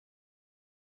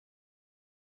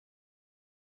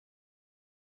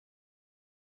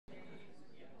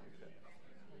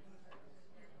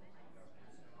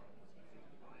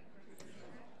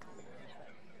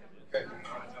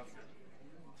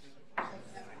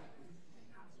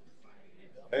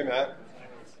Hey, Matt.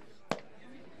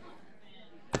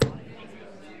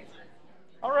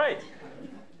 All right.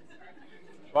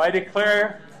 Well, I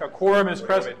declare a quorum is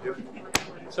present.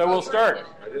 So we'll start.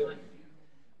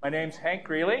 My name's Hank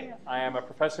Greely. I am a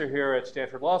professor here at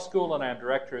Stanford Law School, and I am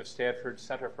director of Stanford's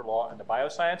Center for Law and the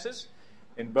Biosciences.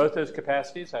 In both those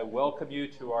capacities, I welcome you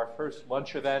to our first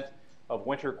lunch event of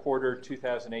winter quarter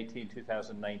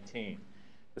 2018-2019.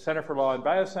 The Center for Law and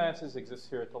Biosciences exists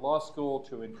here at the law school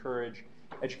to encourage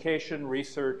education,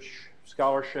 research,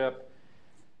 scholarship,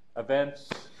 events,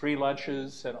 free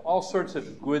lunches, and all sorts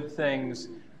of good things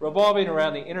revolving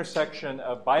around the intersection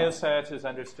of biosciences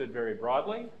understood very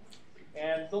broadly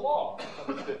and the law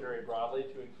understood very broadly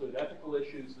to include ethical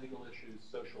issues, legal issues,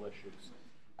 social issues.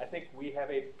 I think we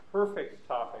have a perfect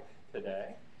topic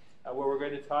today where we're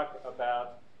going to talk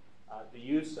about the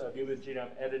use of human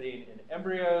genome editing in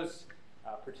embryos,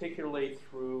 particularly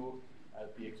through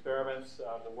the experiments,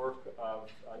 the work of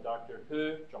Dr.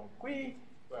 He Jiankui,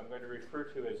 who I'm going to refer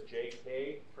to as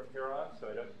JK from here on, so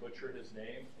I don't butcher his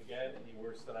name again any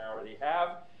worse than I already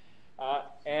have.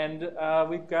 And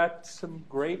we've got some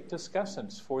great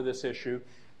discussants for this issue.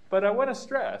 But I want to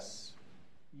stress,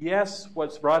 yes,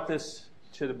 what's brought this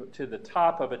to the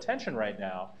top of attention right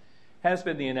now has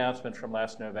been the announcement from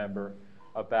last November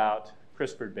about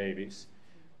CRISPR'd babies.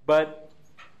 But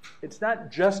it's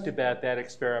not just about that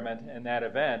experiment and that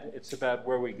event. It's about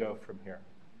where we go from here.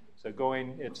 So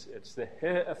it's the He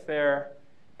affair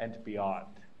and beyond.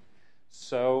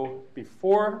 So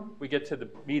before we get to the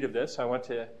meat of this, I want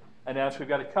to announce we've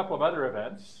got a couple of other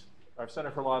events. Our Center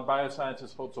for Law and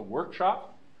Biosciences holds a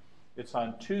workshop. It's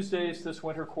on Tuesdays this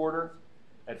winter quarter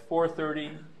at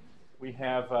 4:30. We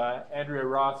have Andrea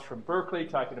Roth from Berkeley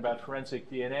talking about forensic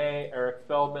DNA, Eric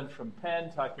Feldman from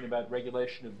Penn talking about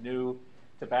regulation of new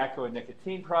tobacco and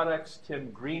nicotine products,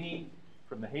 Tim Greeny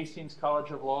from the Hastings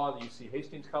College of Law, the UC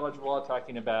Hastings College of Law,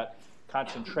 talking about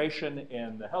concentration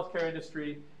in the healthcare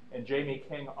industry, and Jamie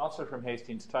King, also from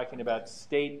Hastings, talking about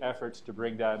state efforts to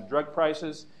bring down drug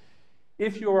prices.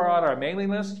 If you are on our mailing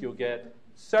list, you'll get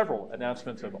several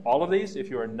announcements of all of these. If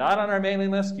you are not on our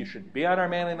mailing list, you should be on our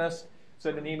mailing list.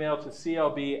 Send an email to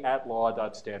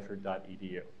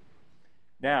clb@law.stanford.edu.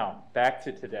 Now, back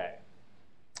to today.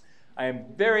 I am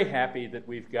very happy that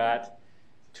we've got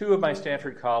two of my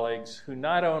Stanford colleagues who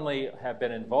not only have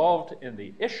been involved in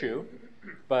the issue,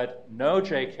 but know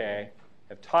JK,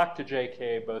 have talked to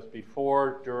JK both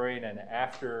before, during, and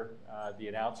after the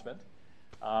announcement.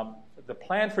 The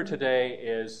plan for today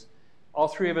is all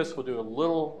three of us will do a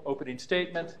little opening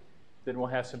statement, then we'll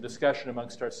have some discussion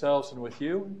amongst ourselves and with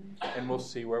you, and we'll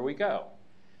see where we go.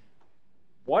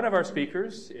 One of our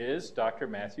speakers is Dr.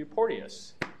 Matthew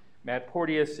Porteus. Matt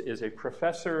Porteus is a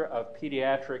professor of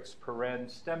pediatrics,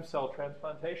 stem cell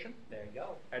transplantation. There you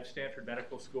go. At Stanford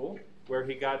Medical School, where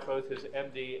he got both his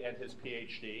MD and his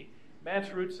PhD.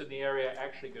 Matt's roots in the area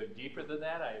actually go deeper than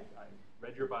that. I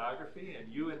read your biography,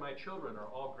 and you and my children are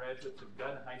all graduates of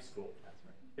Gunn High School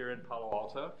here in Palo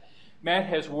Alto. Matt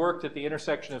has worked at the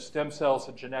intersection of stem cells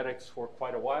and genetics for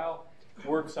quite a while,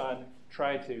 works on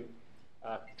trying to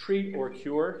treat or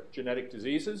cure genetic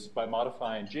diseases by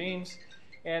modifying genes.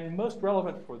 And most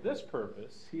relevant for this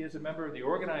purpose, he is a member of the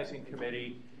organizing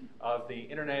committee of the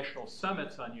International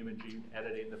Summits on Human Gene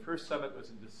Editing. The first summit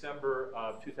was in December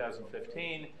of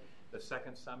 2015. The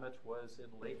second summit was in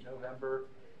late November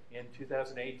in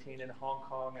 2018 in Hong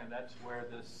Kong, and that's where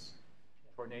this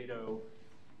tornado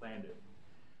landed.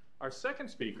 Our second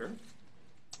speaker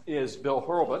is Bill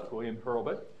Hurlbut, William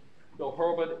Hurlbut. Bill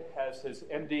Hurlbut has his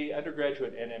MD,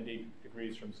 undergraduate and MD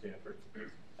degrees from Stanford.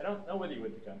 I don't know whether he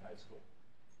went to Gunn High School.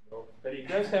 But he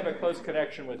does have a close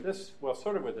connection with this, well,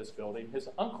 sort of with this building. His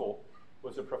uncle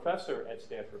was a professor at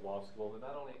Stanford Law School, and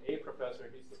not only a professor,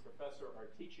 he's the professor our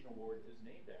teaching award is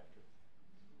named after.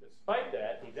 Despite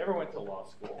that, he never went to law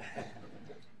school.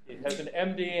 He has an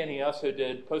MD, and he also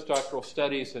did postdoctoral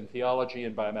studies in theology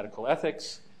and biomedical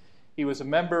ethics. He was a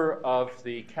member of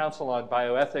the Council on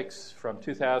Bioethics from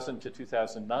 2000 to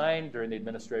 2009 during the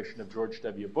administration of George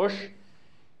W. Bush.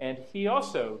 And he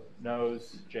also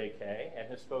knows JK and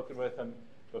has spoken with him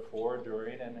before,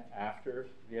 during, and after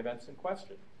the events in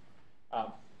question.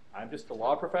 I'm just a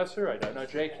law professor. I don't know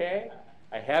JK.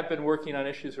 I have been working on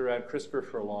issues around CRISPR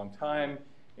for a long time,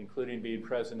 including being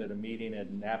present at a meeting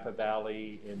in Napa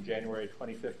Valley in January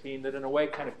 2015 that in a way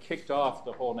kind of kicked off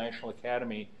the whole National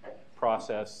Academy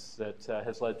process that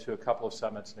has led to a couple of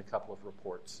summits and a couple of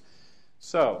reports.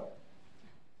 So,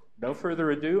 no further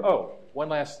ado. Oh, one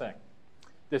last thing.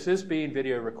 This is being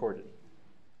video recorded.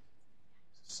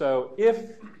 So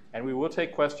and we will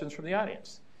take questions from the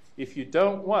audience. If you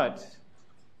don't want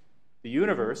the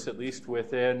universe, at least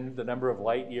within the number of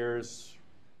light years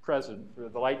present, or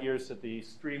the light years that the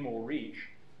stream will reach,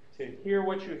 to hear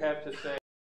what you have to say.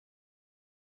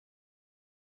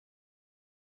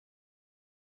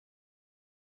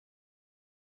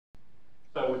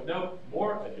 So with no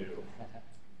more ado,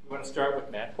 we want to start with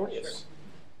Matt Porteus. Sure.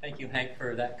 Thank you, Hank,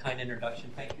 for that kind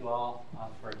introduction. Thank you all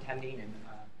for attending. And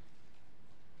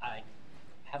I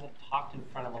haven't talked in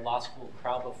front of a law school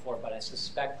crowd before, but I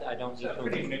suspect I don't need to. It's a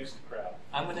pretty mixed crowd.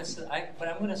 I'm going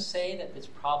to say that it's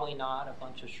probably not a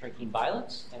bunch of shrinking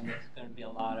violets, and it's going to be a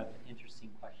lot of interesting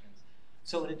questions.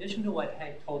 So in addition to what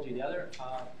Hank told you, the other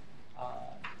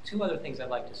two other things I'd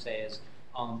like to say is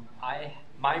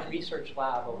my research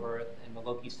lab over in the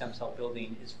Loki Stem Cell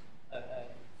Building is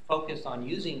focused on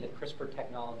using the CRISPR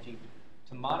technology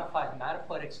to modify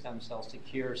hematopoietic stem cells to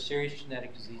cure serious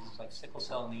genetic diseases like sickle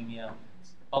cell anemia,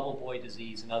 bubble boy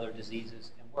disease, and other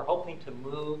diseases. And we're hoping to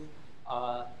move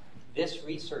this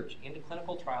research into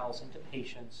clinical trials, into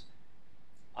patients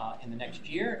in the next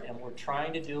year, and we're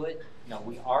trying to do it.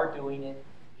 We are doing it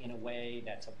in a way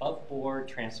that's above board,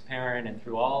 transparent, and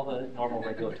through all the normal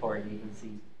regulatory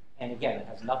agencies. And again, it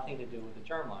has nothing to do with the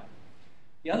germline.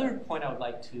 The other point I would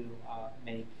like to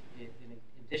make, in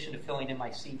addition to filling in my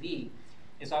CV,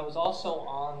 is I was also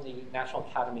on the National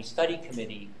Academy Study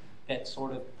Committee that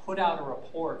sort of put out a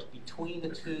report between the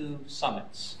two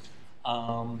summits.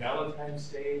 Valentine's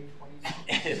Day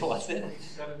 2017. Was it?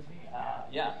 2017.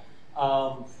 Yeah.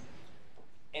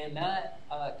 And that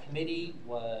committee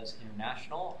was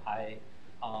international. I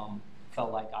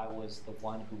felt like I was the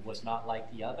one who was not like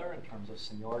the other in terms of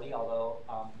seniority, although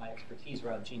my expertise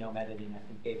around genome editing, I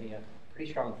think, gave me a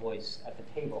pretty strong voice at the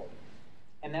table.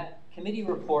 And that committee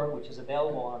report, which is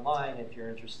available online, if you're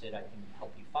interested, I can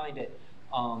help you find it,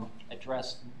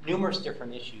 addressed numerous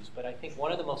different issues. But I think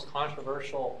one of the most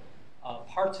controversial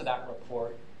parts of that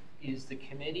report is the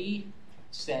committee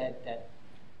said that,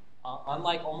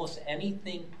 unlike almost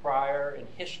anything prior in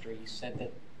history, said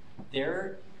that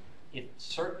if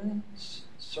certain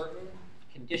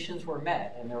conditions were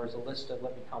met, and there was a list of,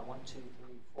 let me count, 1, 2, 3,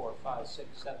 4, 5, 6,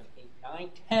 7, 8, 9,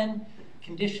 10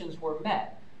 conditions were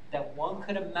met, that one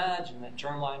could imagine that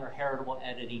germline or heritable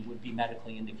editing would be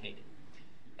medically indicated.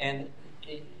 And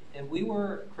we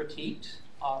were critiqued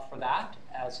for that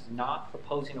as not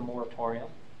proposing a moratorium.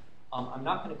 I'm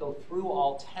not going to go through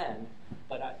all 10,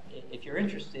 but if you're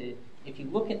interested, if you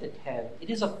look at the 10, it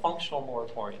is a functional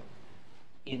moratorium.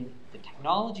 In the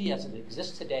technology as it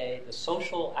exists today, the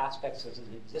social aspects as it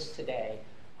exists today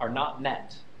are not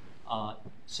met.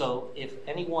 So if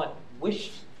anyone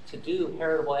wished to do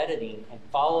heritable editing and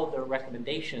follow the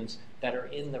recommendations that are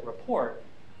in the report,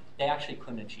 they actually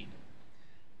couldn't achieve it.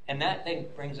 And that then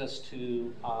brings us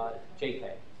to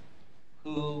JK,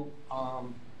 who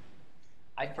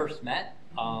I first met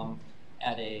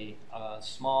at a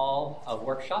small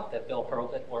workshop that Bill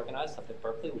Hurlbut organized up at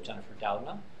Berkeley with Jennifer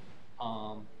Doudna.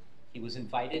 He was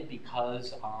invited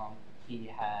because he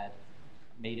had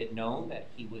made it known that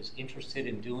he was interested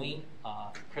in doing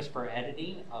CRISPR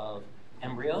editing of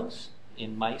embryos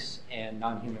in mice and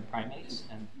non-human primates,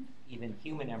 and even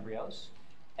human embryos.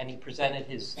 And he presented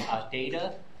his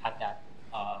data at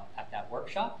that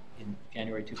workshop in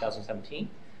January 2017,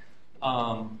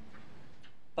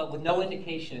 but with no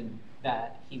indication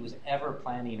that he was ever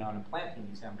planning on implanting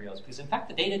these embryos, because in fact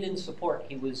the data didn't support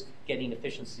he was getting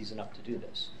efficiencies enough to do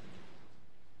this.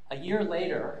 A year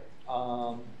later,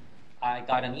 I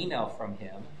got an email from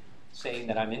him saying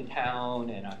that I'm in town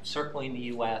and I'm circling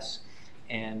the US,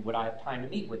 and would I have time to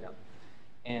meet with him?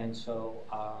 And so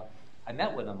I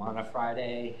met with him on a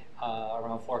Friday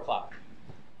around 4 o'clock.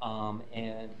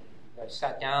 And I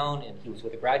sat down, and he was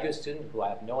with a graduate student who I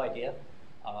have no idea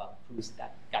who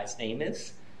that guy's name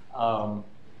is.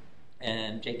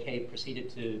 And JK proceeded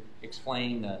to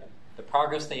explain the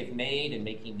progress they've made in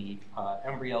making the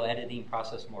embryo editing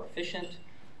process more efficient,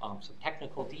 some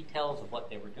technical details of what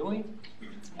they were doing.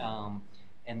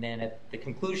 And then at the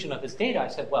conclusion of his data, I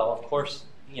said, well, of course,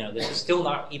 this is still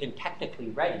not even technically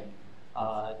ready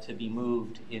to be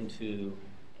moved into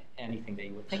anything that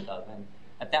you would think of. And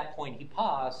at that point, he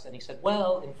paused and he said,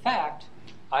 well, in fact,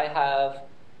 I have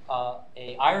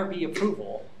a IRB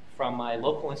approval from my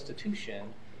local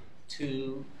institution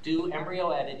to do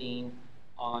embryo editing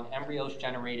on embryos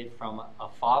generated from a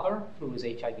father who is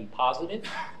HIV positive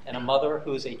and a mother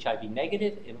who is HIV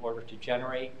negative in order to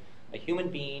generate a human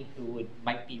being who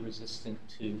might be resistant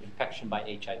to infection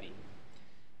by HIV.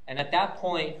 And at that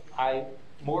point, I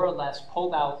more or less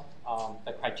pulled out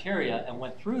the criteria and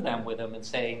went through them with him and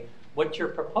saying, what you're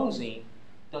proposing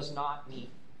does not meet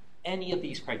any of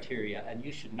these criteria, and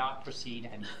you should not proceed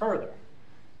any further.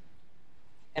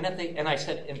 And I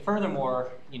said, and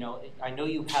furthermore, I know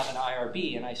you have an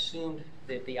IRB, and I assumed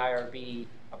that the IRB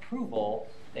approval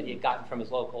that he had gotten from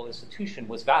his local institution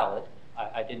was valid.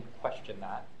 I didn't question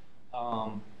that.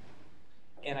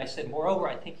 And I said, moreover,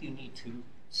 I think you need to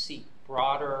seek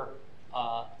broader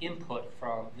input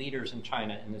from leaders in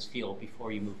China in this field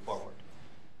before you move forward.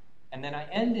 And then I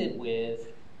ended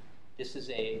with, this is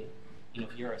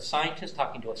you're a scientist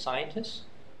talking to a scientist.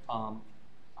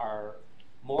 Our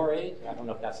mores, I don't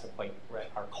know if that's the quite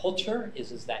right, our culture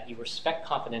is that you respect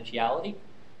confidentiality,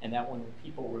 and that when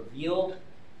people reveal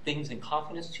things in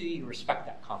confidence to you, you respect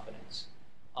that confidence.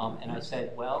 And I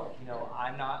said, well,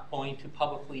 I'm not going to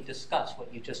publicly discuss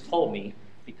what you just told me,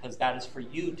 because that is for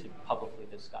you to publicly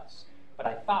discuss. But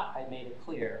I thought I made it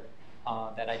clear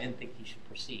that I didn't think he should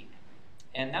proceed.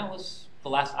 And that was the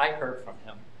last I heard from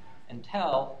him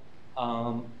until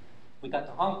we got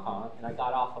to Hong Kong, and I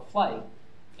got off a flight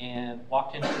and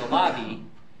walked into the lobby,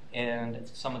 and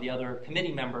some of the other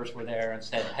committee members were there and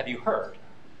said, have you heard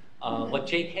what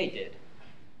JK did?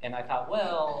 And I thought,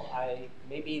 well,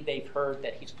 maybe they've heard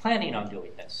that he's planning on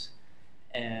doing this.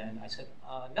 And I said,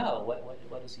 no,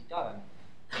 what has he done?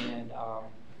 And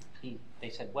they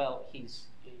said, well, there's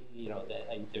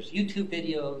YouTube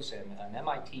videos and an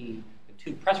MIT,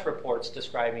 2 press reports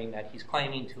describing that he's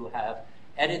claiming to have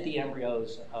edited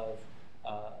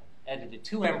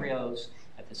 2 embryos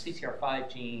at the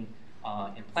CCR5 gene,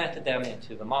 implanted them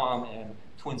into the mom, and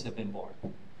twins have been born.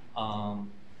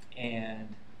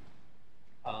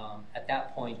 At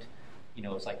that point,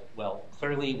 it's like, well,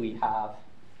 clearly we have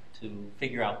to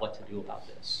figure out what to do about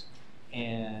this.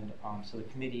 And so the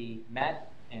committee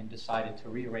met and decided to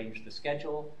rearrange the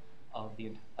schedule of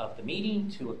the meeting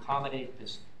to accommodate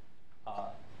this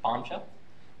bombshell.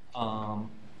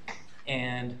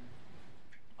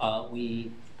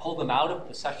 We pulled him out of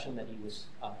the session that he was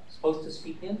supposed to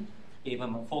speak in, gave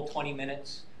him a full 20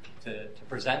 minutes to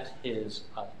present his,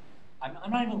 I'm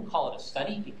not even going to call it a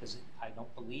study, because I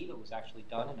don't believe it was actually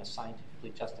done in a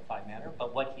scientifically justified manner,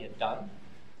 but what he had done.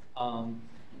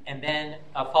 And then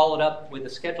followed up with a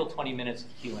scheduled 20 minutes of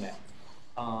Q&A,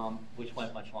 which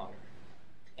went much longer.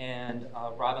 And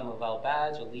Robin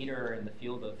Lavelle-Badge, a leader in the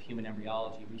field of human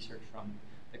embryology research from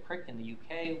the CRIC in the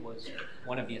UK, was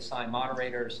one of the assigned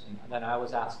moderators, and then I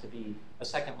was asked to be a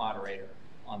second moderator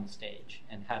on the stage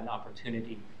and had an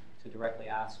opportunity to directly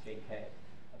ask JK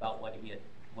about what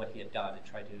he had done and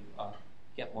try to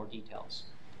get more details.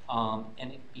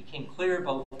 And it became clear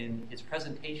both in his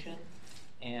presentation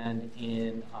and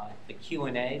in the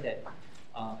Q&A that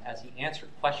as he answered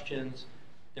questions,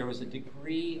 there was a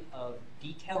degree of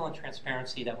detail and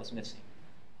transparency that was missing.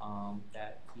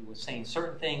 That he was saying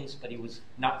certain things, but he was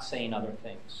not saying other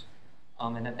things.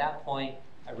 And at that point,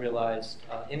 I realized,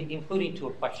 including to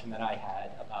a question that I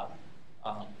had about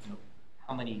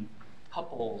how many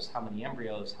couples, how many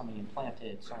embryos, how many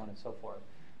implanted, so on and so forth.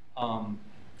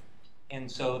 And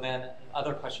so then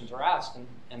other questions were asked,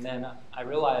 and then I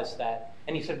realized that,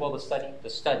 and he said, well, the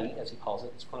study, as he calls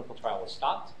it, this clinical trial was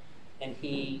stopped, and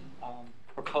he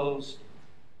proposed,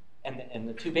 and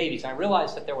the 2 babies, and I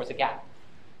realized that there was a gap,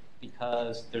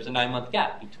 because there's a 9-month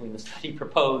gap between the study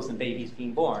proposed and babies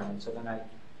being born. And so then I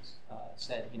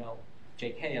said,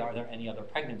 JK, are there any other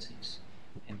pregnancies?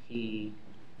 And he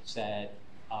said,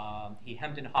 he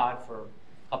hemmed and hawed for a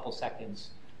couple seconds,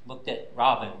 looked at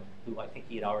Robin, who I think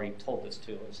he had already told this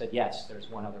to, and said, yes, there's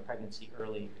one other pregnancy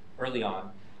early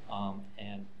on,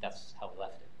 and that's how we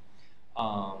left it.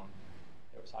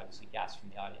 There was obviously gas from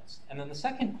the audience. And then the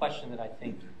second question that I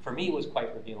think, for me, was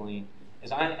quite revealing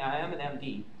is I am an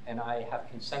MD, and I have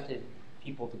consented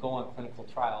people to go on clinical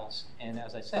trials. And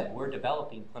as I said, we're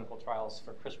developing clinical trials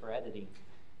for CRISPR editing.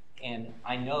 And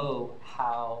I know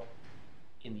how,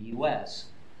 in the US,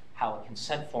 how a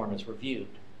consent form is reviewed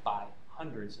by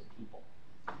hundreds of people.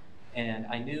 And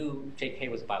I knew JK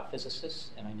was a biophysicist,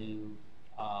 and I knew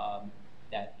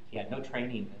that he had no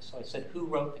training in this. So I said, who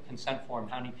wrote the consent form?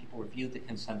 How many people reviewed the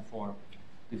consent form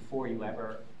before you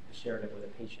ever shared it with a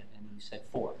patient? And he said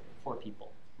 4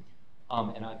 people.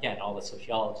 And again, all the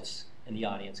sociologists in the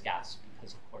audience gasped,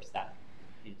 because of course that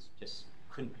is just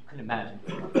couldn't imagine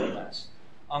doing anything less.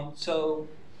 So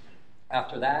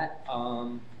after that,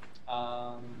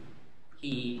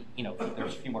 he, there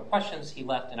was a few more questions. He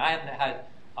left, and I had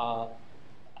a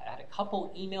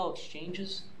couple email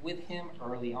exchanges with him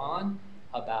early on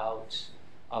about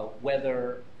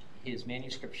whether his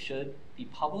manuscript should be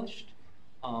published.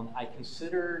 I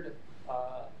considered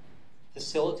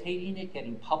facilitating it,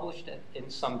 getting published in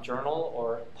some journal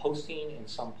or posting in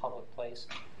some public place.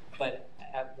 But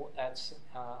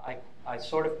I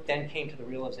sort of then came to the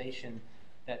realization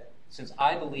that since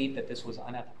I believed that this was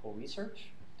unethical research,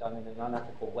 done in an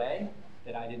unethical way,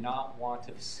 that I did not want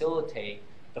to facilitate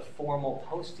the formal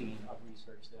posting of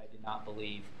research that I did not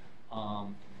believe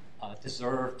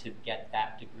deserved to get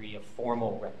that degree of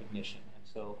formal recognition. And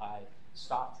so I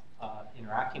stopped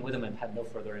interacting with him and had no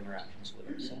further interactions with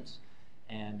him since.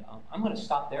 And I'm going to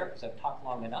stop there because I've talked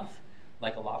long enough,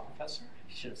 like a law professor.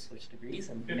 I should have switched degrees.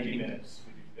 And 50 minutes.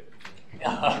 We do 50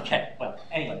 minutes. Okay, well,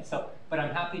 anyway, but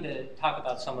I'm happy to talk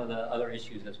about some of the other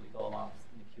issues as we go along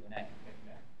in the Q&A.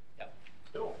 Yep.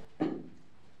 Cool.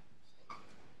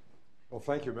 Well,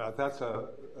 thank you, Matt. That's a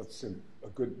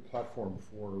good platform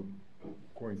for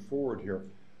going forward here.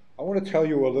 I want to tell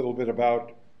you a little bit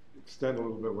about, extend a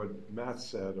little bit what Matt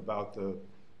said about the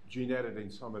gene editing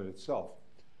summit itself.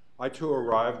 I too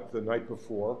arrived the night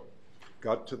before,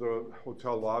 got to the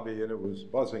hotel lobby, and it was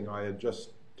buzzing. I had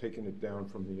just taken it down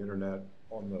from the internet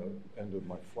on the end of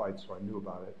my flight, so I knew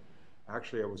about it.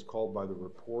 Actually, I was called by the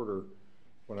reporter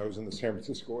when I was in the San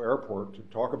Francisco airport to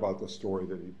talk about the story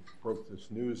that he broke this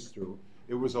news through.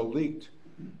 It was a leaked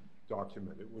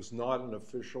document. It was not an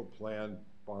official planned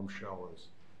bombshell,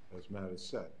 as Matt has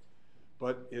said.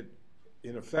 But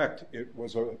in effect, it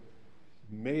was an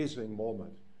amazing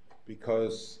moment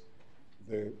because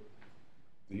the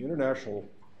International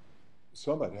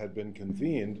Summit had been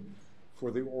convened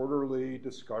for the orderly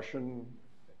discussion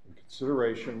and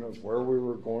consideration of where we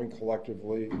were going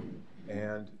collectively,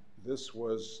 and this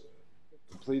was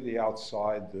completely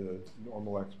outside the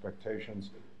normal expectations.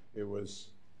 It was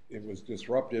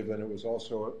disruptive, and it was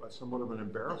also somewhat of an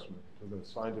embarrassment to the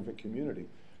scientific community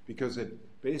because it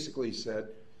basically said,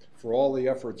 for all the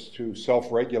efforts to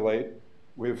self-regulate,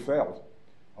 we have failed,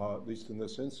 at least in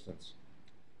this instance.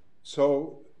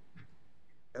 So,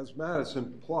 as Matt has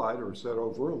implied or said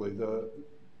overtly, the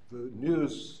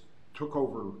news took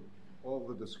over all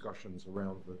the discussions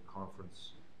around the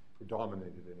conference,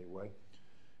 predominated anyway.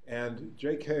 And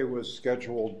JK was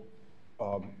scheduled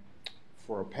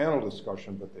for a panel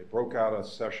discussion, but they broke out a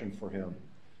session for him.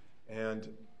 And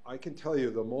I can tell you,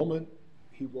 the moment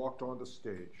he walked onto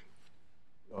stage,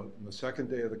 on the second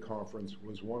day of the conference,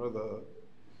 was one of the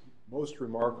most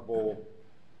remarkable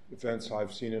events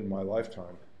I've seen in my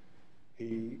lifetime.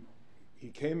 He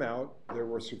came out, there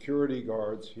were security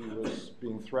guards, he was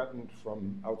being threatened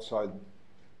from outside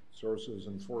sources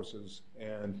and forces,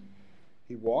 and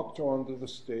he walked onto the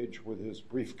stage with his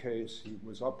briefcase. He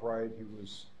was upright,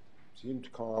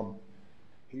 seemed calm.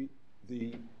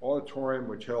 The auditorium,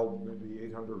 which held maybe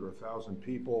 800 or 1,000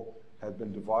 people, had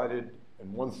been divided,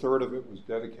 and 1/3 of it was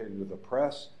dedicated to the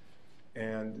press,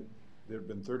 and there had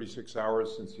been 36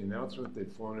 hours since the announcement.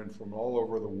 They'd flown in from all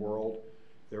over the world.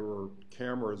 There were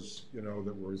cameras,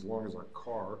 that were as long as a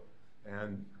car,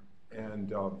 and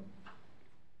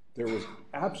there was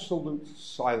absolute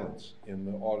silence in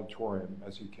the auditorium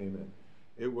as he came in.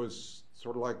 It was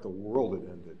sort of like the world had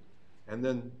ended. And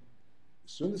then,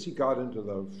 as soon as he got into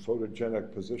the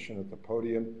photogenic position at the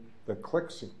podium, the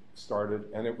clicks started,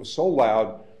 and it was so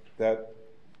loud that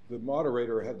the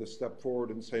moderator had to step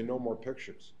forward and say, "No more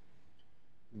pictures."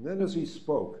 And then as he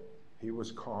spoke, he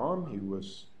was calm,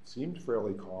 seemed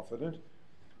fairly confident,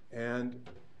 and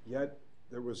yet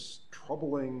there was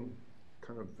troubling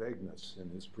kind of vagueness in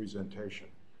his presentation.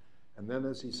 And then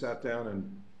as he sat down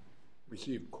and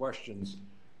received questions,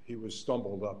 he was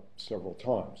stumbled up several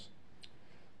times.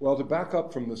 Well, to back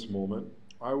up from this moment,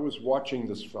 I was watching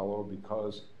this fellow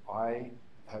because I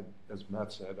had, as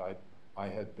Matt said, I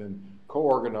had been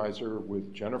co-organizer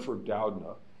with Jennifer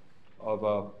Doudna of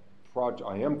a project.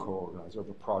 I am co-organizer of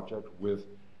a project with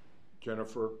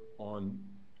Jennifer on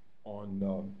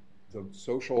the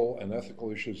social and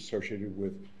ethical issues associated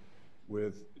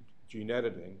with gene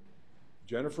editing.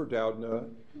 Jennifer Doudna,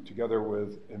 together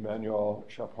with Emmanuel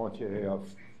Charpentier, a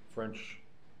French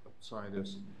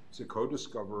scientist, is a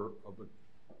co-discoverer of a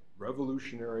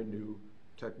revolutionary new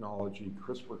technology,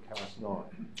 CRISPR-Cas9.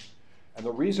 And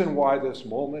the reason why this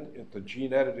moment at the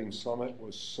Gene Editing Summit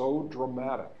was so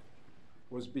dramatic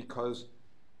was because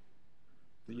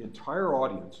the entire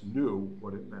audience knew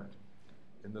what it meant,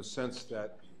 in the sense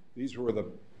that these were the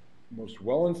most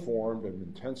well-informed and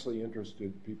intensely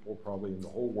interested people probably in the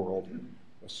whole world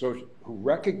who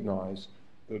recognize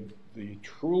the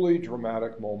truly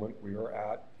dramatic moment we are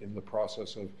at in the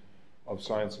process of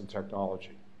science and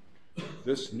technology.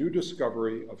 This new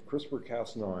discovery of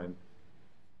CRISPR-Cas9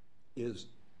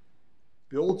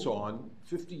 builds on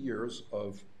 50 years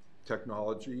of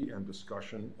technology and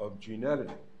discussion of gene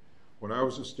editing. When I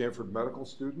was a Stanford medical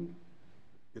student,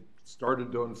 it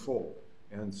started to unfold.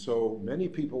 And so many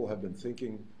people have been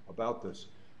thinking about this.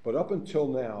 But up until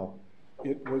now,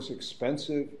 it was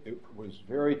expensive, it was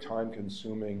very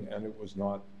time-consuming, and it was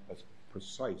not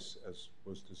precise as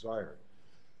was desired.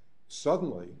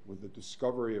 Suddenly, with the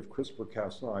discovery of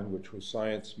CRISPR-Cas9, which was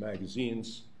Science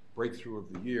Magazine's breakthrough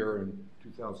of the year in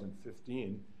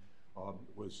 2015,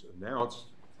 was announced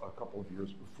a couple of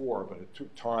years before, but it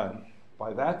took time.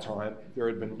 By that time, there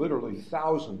had been literally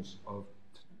thousands of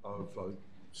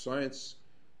science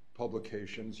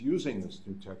publications using this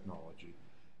new technology.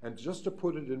 And just to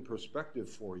put it in perspective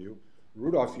for you,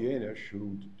 Rudolf Janisch,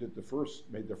 who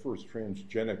made the first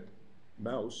transgenic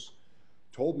mouse,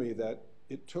 told me that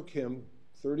it took him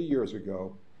 30 years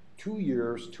ago, 2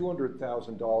 years,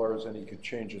 $200,000, and he could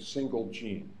change a single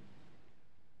gene.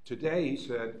 Today, he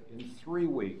said, in 3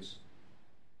 weeks,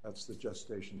 that's the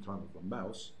gestation time of a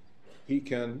mouse, he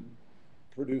can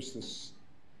produce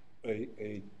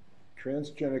a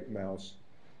transgenic mouse,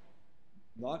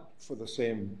 not for the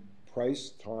same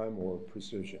price, time, or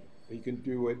precision. He can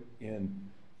do it in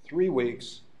 3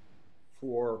 weeks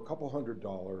for a couple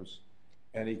 $100,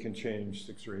 and he can change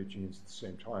 6 or 8 genes at the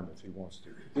same time if he wants to.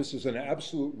 This is an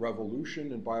absolute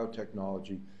revolution in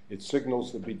biotechnology. It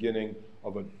signals the beginning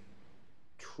of a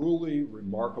truly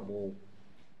remarkable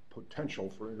potential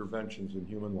for interventions in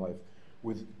human life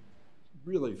with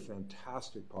really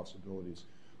fantastic possibilities.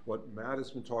 What Matt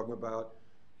has been talking about,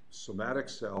 somatic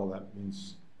cell, that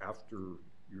means after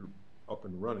you're up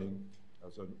and running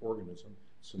as an organism,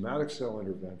 somatic cell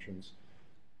interventions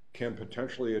can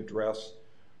potentially address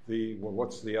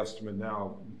what's the estimate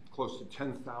now? Close to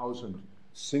 10,000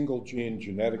 single gene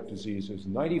genetic diseases,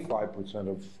 95%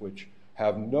 of which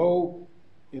have no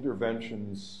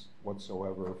interventions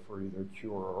whatsoever for either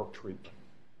cure or treatment.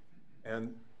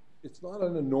 And it's not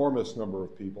an enormous number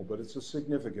of people, but it's a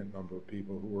significant number of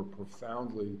people who are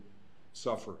profoundly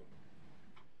suffering.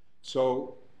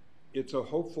 So it's a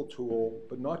hopeful tool,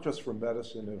 but not just for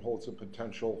medicine. It holds a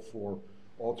potential for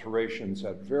alterations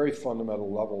at very fundamental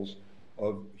levels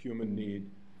of human need,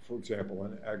 for example,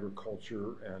 in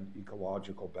agriculture and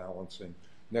ecological balancing.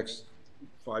 Next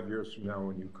 5 years from now,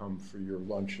 when you come for your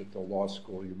lunch at the law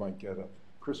school, you might get a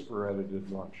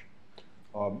CRISPR-edited lunch.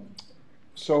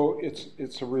 So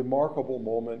it's a remarkable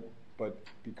moment, but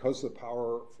because the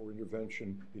power for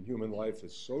intervention in human life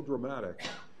is so dramatic,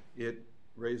 it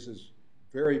raises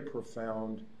very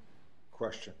profound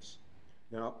questions.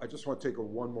 Now, I just want to take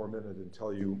one more minute and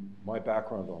tell you my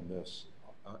background on this.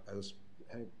 As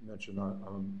Hank mentioned,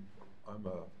 I'm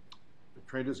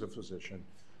trained as a physician.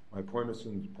 My appointment's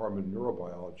in the Department of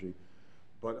Neurobiology,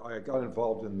 but I got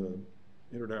involved in the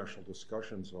international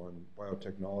discussions on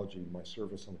biotechnology, my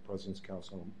service on the President's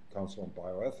Council on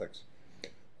Bioethics.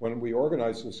 When we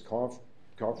organized this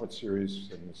conference series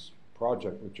and this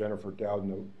project with Jennifer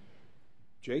Doudna,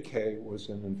 JK was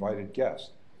an invited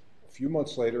guest. A few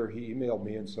months later, he emailed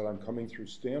me and said, I'm coming through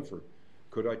Stanford.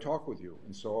 Could I talk with you?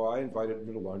 And so I invited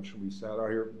him to lunch, and we sat out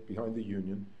here behind the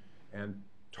Union and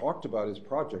talked about his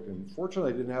project. And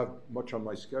fortunately, I didn't have much on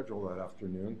my schedule that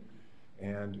afternoon.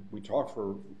 And we talked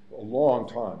for a long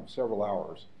time, several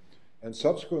hours. And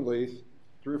subsequently,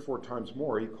 3 or 4 times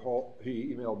more, he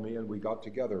emailed me and we got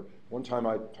together. One time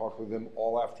I talked with him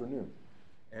all afternoon.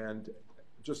 And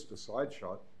just a side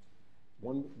shot,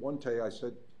 one day I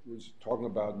was talking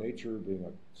about nature being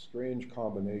a strange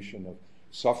combination of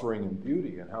suffering and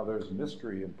beauty, and how there's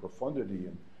mystery and profundity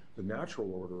in the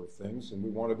natural order of things, and we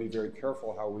want to be very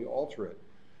careful how we alter it.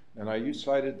 And I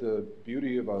cited the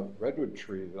beauty of a redwood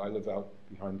tree that I live out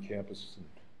behind campus, and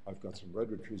I've got some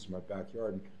redwood trees in my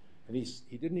backyard. And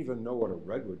he didn't even know what a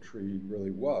redwood tree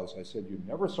really was. I said, you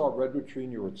never saw a redwood tree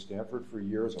and you were at Stanford for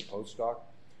years, a postdoc?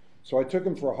 So I took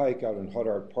him for a hike out in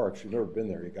Huddart Park. If you've never been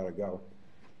there, you got to go.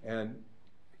 And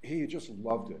he just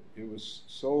loved it. It was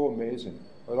so amazing.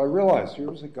 But I realized here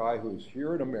was a guy who was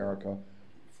here in America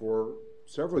for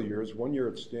several years, 1 year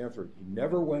at Stanford. He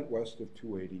never went west of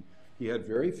 280. He had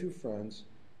very few friends.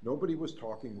 Nobody was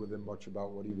talking with him much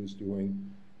about what he was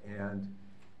doing. And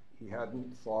he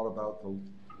hadn't thought about the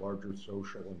larger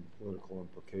social and political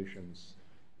implications,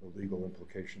 the legal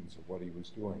implications of what he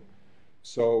was doing.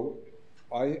 So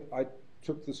I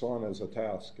took this on as a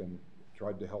task and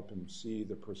tried to help him see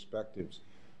the perspectives.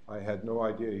 I had no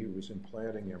idea he was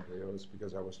implanting embryos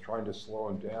because I was trying to slow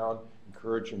him down,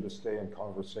 encourage him to stay in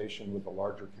conversation with the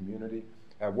larger community.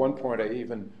 At one point, I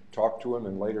even talked to him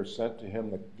and later sent to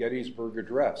him the Gettysburg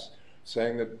Address,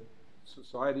 saying that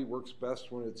society works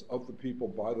best when it's of the people,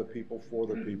 by the people, for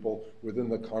the people, within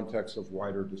the context of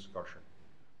wider discussion.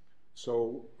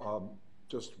 So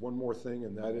just one more thing,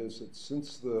 and that is that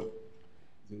since the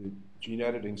Gene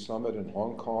Editing Summit in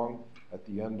Hong Kong at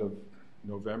the end of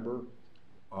November,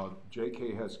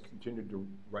 JK has continued to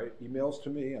write emails to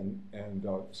me and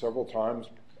several times,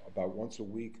 about once a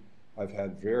week, I've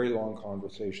had very long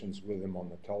conversations with him on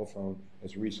the telephone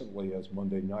as recently as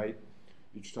Monday night.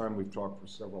 Each time we've talked for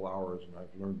several hours, and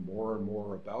I've learned more and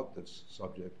more about this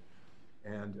subject.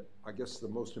 And I guess the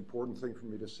most important thing for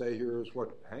me to say here is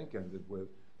what Hank ended with,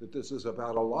 that this is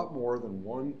about a lot more than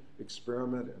one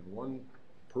experiment and one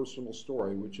personal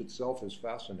story, which itself is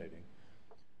fascinating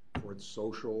for its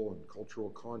social and cultural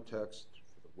context,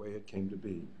 for the way it came to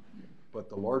be. But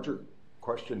the larger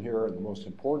question here, and the most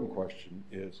important question,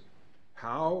 is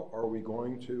how are we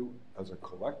going to, as a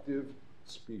collective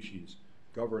species,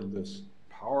 govern this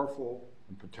powerful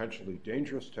and potentially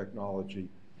dangerous technology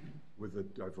with a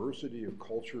diversity of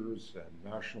cultures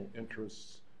and national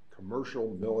interests,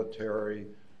 commercial, military,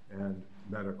 and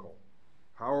medical?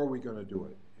 How are we going to do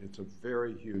it? It's a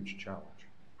very huge challenge.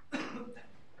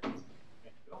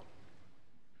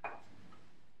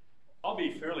 I'll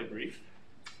be fairly brief.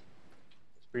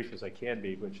 As brief as I can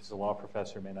be, which as a law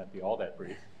professor may not be all that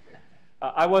brief.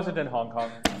 I wasn't in Hong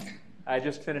Kong. I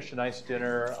just finished a nice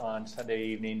dinner on Sunday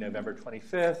evening, November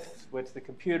 25th, went to the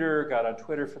computer, got on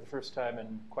Twitter for the first time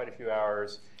in quite a few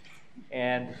hours,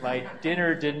 and my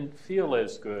dinner didn't feel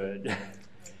as good.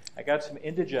 I got some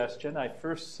indigestion. I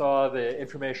first saw the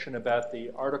information about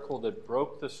the article that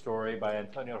broke the story by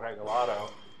Antonio Regalado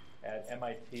at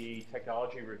MIT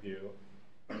Technology Review,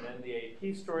 and then the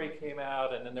AP story came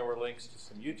out, and then there were links to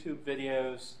some YouTube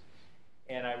videos,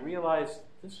 and I realized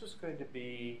this was going to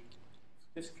be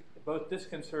both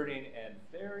disconcerting and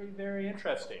very, very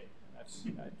interesting.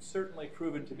 I've certainly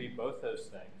proven to be both those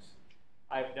things.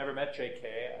 I've never met JK.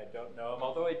 I don't know him,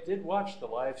 although I did watch the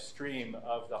live stream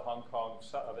of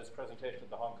his presentation at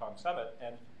the Hong Kong Summit,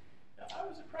 and I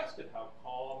was impressed at how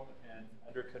calm and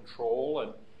under control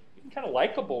and even kind of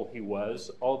likable he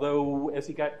was, although as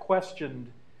he got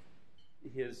questioned,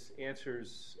 his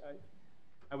answers,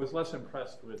 I was less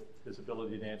impressed with his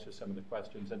ability to answer some of the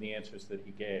questions and the answers that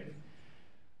he gave.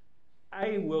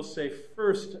 I will say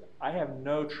first, I have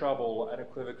no trouble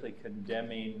unequivocally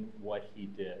condemning what he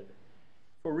did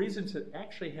for reasons that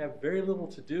actually have very little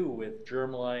to do with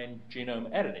germline genome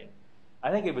editing.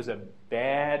 I think it was a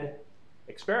bad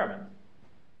experiment.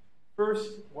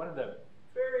 First, one of the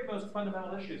very most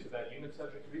fundamental issues about human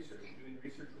subject research, doing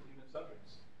research with human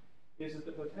subjects, is that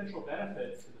the potential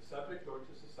benefit to the subject or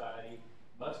to society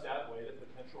must outweigh the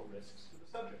potential risks to the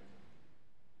subject.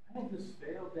 I think this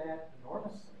failed that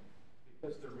enormously,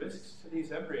 because the risks to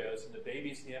these embryos and the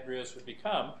babies the embryos would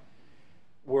become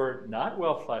were not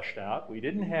well fleshed out. We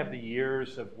didn't have the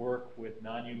years of work with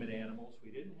non-human animals.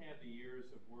 We didn't have the years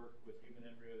of work with human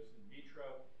embryos in vitro.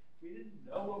 We didn't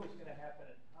know what was going to happen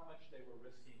and how much they were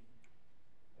risking.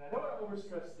 And I don't want to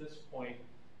overstress this point,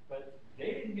 but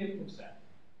they didn't give consent.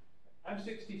 I'm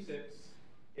 66.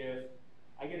 If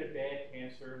I get a bad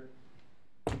cancer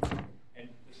and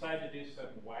decide to do some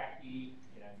wacky,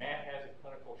 Matt has a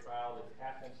clinical trial that's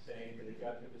half insane, but it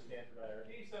got through the Stanford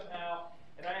IRB somehow,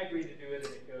 and I agree to do it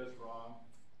and it goes wrong.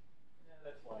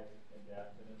 That's life and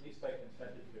death, and at least I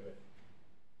consented to it.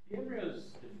 The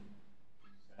embryos didn't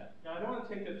consent. Now, I don't want to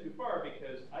take that too far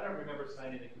because I don't remember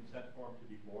signing the consent form to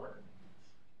be born,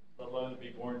 let alone to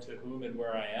be born to whom and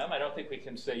where I am. I don't think we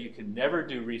can say you can never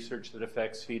do research that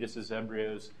affects fetuses,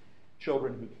 embryos,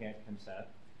 children who can't consent.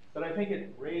 But I think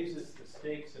it raises the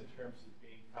stakes in terms of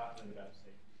being confident about safety.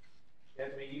 You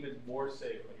have to be even more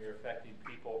safe when you're affecting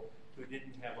people who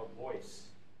didn't have a voice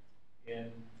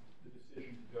in the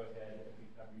decision to go ahead and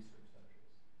become research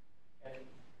subjects. And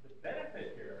the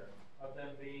benefit here of them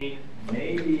being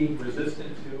maybe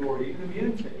resistant to or even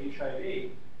immune to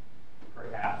HIV,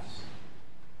 perhaps,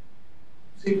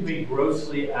 seems to be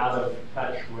grossly out of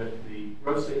sync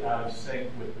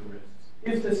with the risks.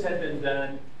 If this had been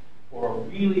done for a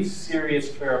really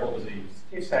serious, terrible disease,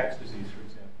 Tay-Sachs disease, for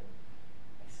example,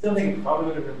 I still think it probably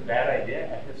would have been a bad idea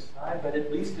at this time, but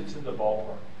at least it's in the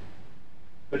ballpark.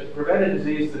 But to prevent a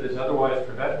disease that is otherwise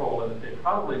preventable and that they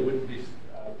probably wouldn't be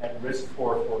at risk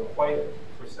for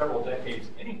several decades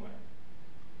anyway,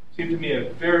 seemed to me a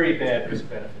very bad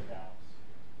risk-benefit balance.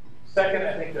 Second,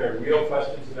 I think there are real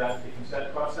questions about the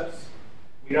consent process.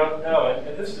 We don't know, and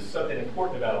this is something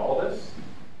important about all this.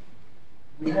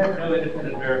 We have no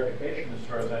independent verification, as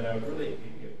far as I know, really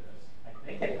any of this. I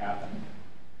think it happened.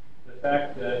 The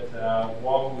fact that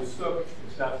Wong Woo-suk in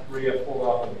South Korea pulled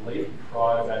off a blatant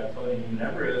fraud about cloning human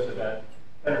embryos about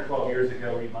 10 or 12 years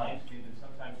ago reminds me that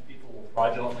sometimes people will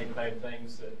fraudulently claim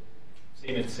things that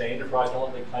seem insane to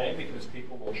fraudulently claim because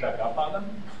people will check up on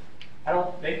them. I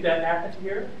don't think that happened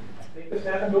here. I think this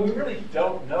happened, but we really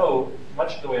don't know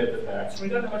much of the way of the facts. We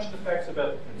don't know much of the facts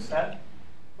about the consent.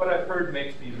 What I've heard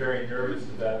makes me very nervous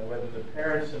about whether the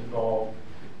parents involved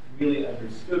really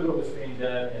understood what was being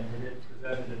done and had it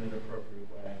presented in an appropriate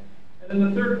way. And then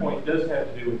the third point does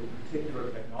have to do with particular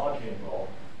technology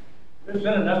involved. There's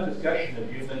been enough discussion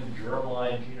of human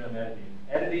germline genome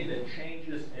editing that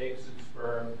changes eggs and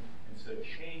sperm, and so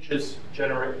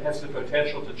has the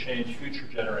potential to change future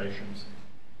generations.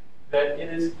 That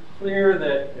it is clear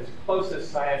that as close as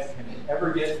science can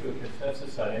ever get to a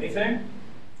consensus on anything,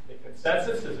 the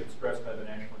consensus is expressed by the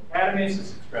national academies,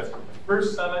 is expressed in the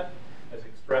first summit, as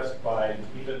expressed by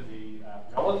even the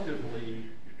relatively,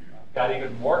 got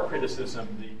even more criticism,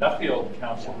 the Nuffield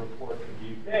Council report from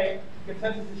the UK. The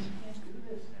consensus is you can't do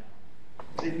this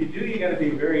now. And if you do, you got to be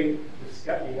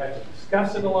you have to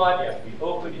discuss it a lot, you have to be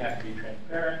open, you have to be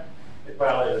transparent. It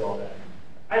violated all that.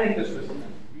 I think this was a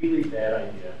really bad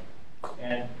idea.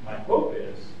 And my hope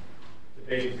is the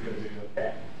baby's going to be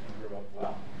okay and grow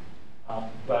up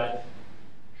well. But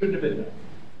shouldn't have been done.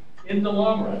 In the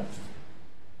long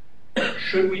run,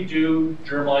 should we do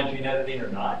germline gene editing or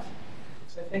not?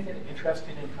 It's, I think, an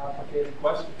interesting and complicated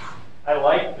question. I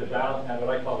like the what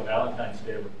I call the Valentine's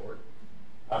Day report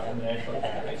from the National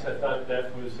Academies. I thought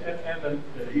that was, and the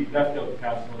Nuffield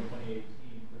Council in 2018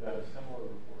 put out a similar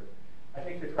report. I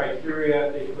think the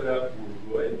criteria they put up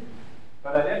were good.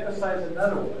 But I'd emphasize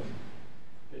another one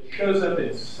that shows up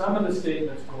in some of the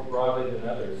statements more broadly than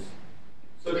others: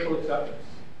 social acceptance.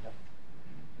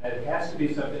 And it has to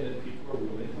be something that people are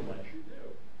willing to let you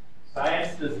do.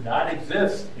 Science does not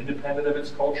exist independent of its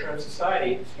culture and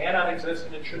society. It cannot exist,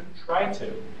 and it shouldn't try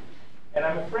to. And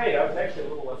I'm afraid I was actually a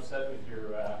little upset with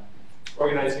your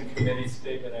organizing committee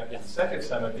statement after the second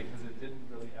summit because it didn't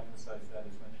really emphasize that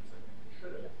as much as I think it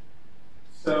should have.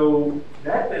 So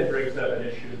that then brings up an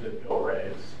issue that Bill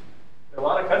raised. There are a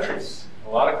lot of countries, a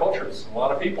lot of cultures, a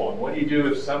lot of people. And what do you do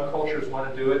if some cultures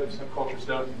want to do it and some cultures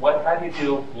don't? How do you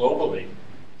deal globally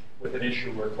with an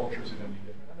issue where cultures are going to be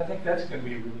different? And I think that's going to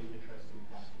be a really interesting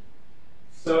question.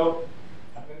 So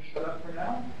I'm going to shut up for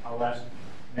now. I'll ask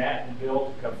Matt and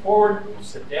Bill to come forward. We'll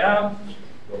sit down.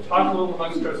 We'll talk a little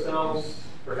amongst ourselves,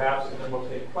 perhaps, and then we'll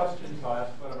take questions. I'll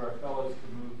ask one of our fellows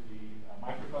to move the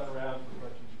microphone around for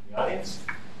questions from the audience.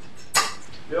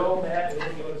 Bill, Matt,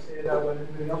 anything you want to say about what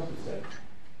anybody else has said?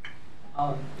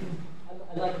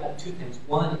 I'd like to add two things.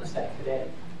 One is that today,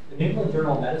 the New England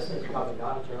Journal of Medicine is probably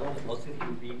not a journal that most of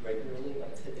you read regularly,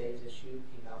 but today's issue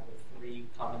came out with 3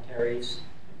 commentaries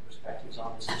and perspectives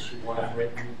on this issue, one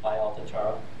written by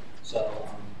Altachara. So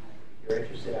if you're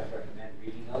interested, I'd recommend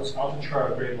reading those.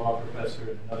 Altachara, a great law professor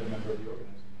and another member of the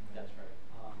organizing committee. That's right.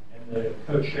 And the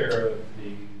co-chair of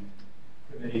the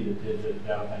committee that did the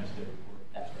Valentine's Day report.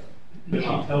 That's right. But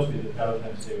she tells me that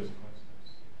Valentine's Day was a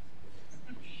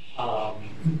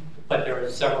coincidence. But there are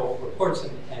several reports,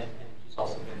 and she's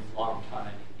also been a long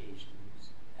time engaged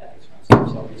in ethics around stem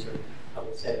cell research. I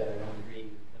would say that I don't agree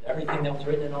with everything that was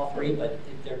written in all 3, but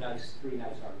they're nice, 3 nice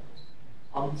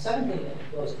articles. Second thing, and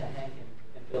it goes to Hank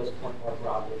and Bill's point more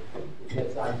broadly,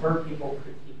 because I've heard people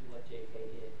critique what JK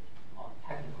did on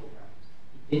technical grounds.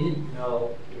 He didn't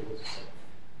know it was safe.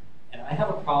 And I have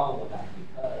a problem with that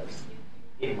because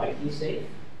it might be safe,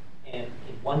 and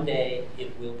one day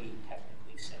it will be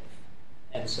technically safe.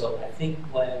 And so I think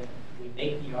when we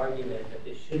make the argument that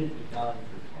this shouldn't be done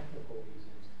for technical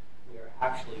reasons, we are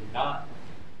actually not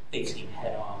facing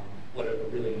head-on what are the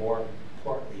really more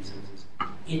important reasons is,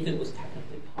 if it was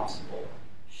technically possible,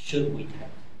 should we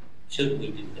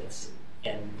do this?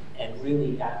 And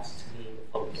really that's, to me,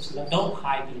 the focus. So don't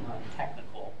hide behind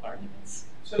technical arguments.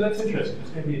 So that's interesting. There's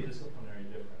going to be a disciplinary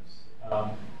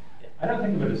difference. I don't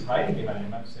think of it as hiding behind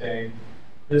it. I'm saying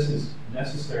this is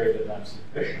necessary but not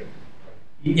sufficient.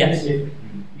 Even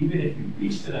if you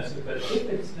reach the necessary, but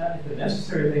if the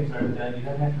necessary things aren't done, you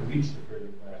don't have to reach the further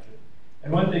question.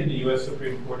 And one thing the U.S.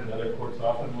 Supreme Court and other courts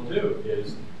often will do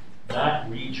is not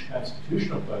reach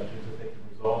constitutional questions if they can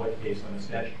resolve a case on a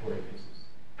statutory basis.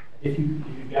 If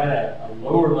you've got a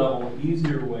lower level,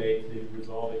 easier way to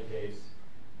resolve a case,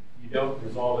 you don't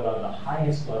resolve it on the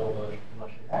highest level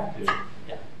unless you have to.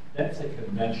 Yeah. That's a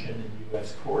convention in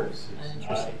U.S. courts. It's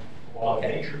not a law of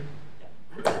nature.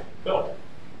 Yeah. Bill.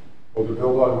 Well, to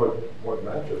build on what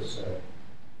Matt just said,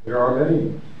 there are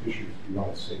many issues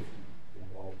beyond safety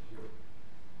involved here.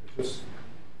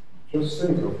 Just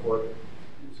think of what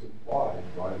is implied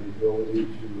by the ability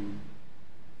to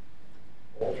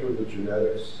alter the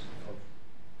genetics of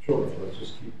children. Let's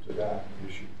just keep to that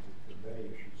issue. There are many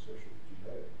issues associated with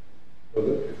genetics. So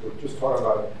that if we're just talking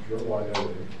about germline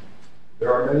editing,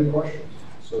 there are many questions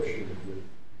associated with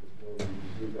the ability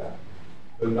to do that.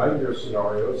 The nightmare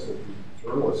scenarios that the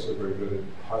journalists are very good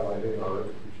at highlighting are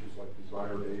issues like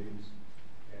designer babies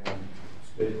and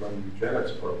state-run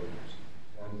eugenics programs.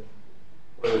 And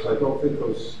whereas I don't think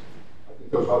those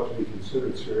take those up to be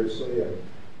considered seriously and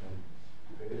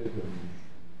debated and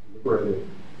deliberated,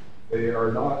 they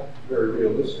are not very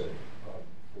realistic.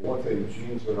 For one thing,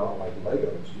 genes are not like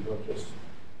Legos. You don't just,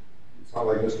 it's not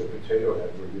like Mr. Potato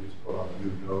Head where you just put on a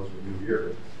new nose or new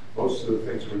ear. Most of the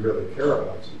things we really care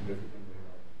about significantly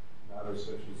are matters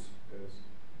such as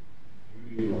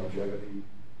beauty, longevity,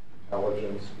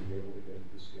 intelligence, being able to get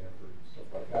into Stanford, and stuff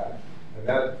like that. And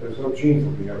that, there's no gene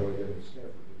for being able to get into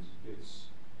Stanford.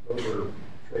 Those are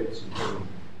traits in human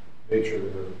nature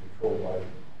that are controlled by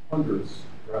hundreds,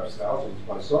 perhaps thousands,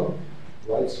 by some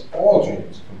lights, all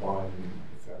genes combined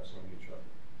effects on each other.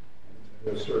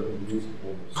 And there's certain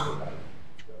reasonableness to that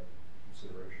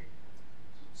consideration.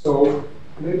 So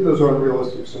maybe those are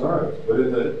unrealistic scenarios, but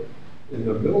in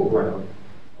the middle ground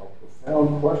are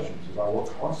profound questions about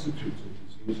what constitutes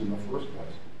a disease in the first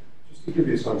place. Just to give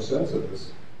you some sense of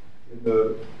this, in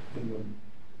the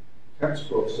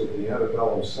textbooks of the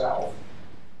antebellum South,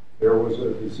 there was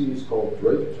a disease called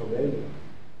drapetomania,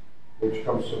 which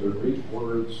comes from the Greek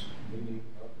words meaning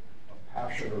a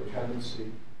passion or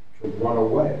tendency to run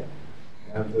away.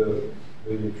 And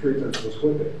the treatment was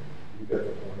whipping. You get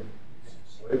the point.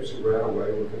 Slaves who ran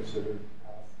away were considered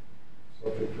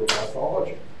subject to a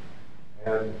pathology.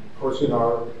 And of course, in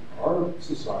our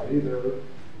society, there are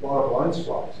a lot of blind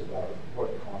spots about what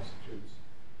constitutes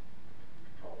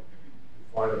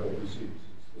definable disease.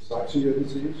 It's dyslexia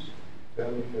disease.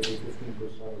 10, maybe 15%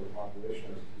 of the population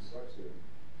has dyslexia.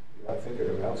 I think it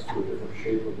amounts to a different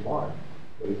shape of mind.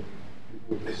 But people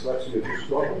with dyslexia do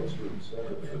struggle in certain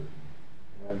settings.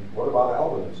 And what about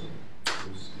albinism?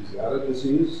 Is that a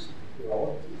disease?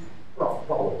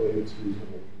 Probably it's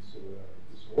reasonable to consider that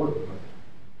a disorder, but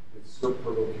it's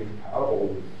perfectly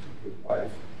compatible with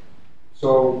life.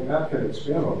 So Matt can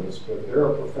expand on this, but there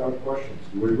are profound questions.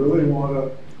 Do we really want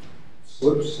to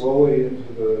slip slowly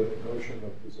into the notion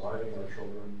of designing our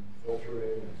children,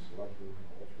 filtering and selecting and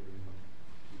altering them?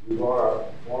 Do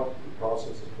we want the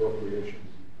process of procreation to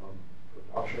become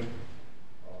production?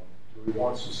 Do we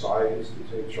want societies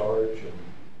to take charge and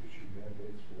issue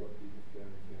mandates for what people can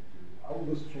and can't do? How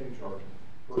will this change our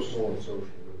personal and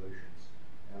social relations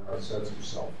and our sense of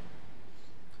self?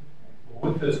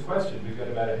 Well, with those questions, we've got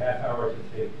about a half hour to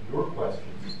take your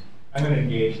questions. I'm going to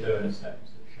engage, though, in a sentence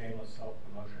of shameless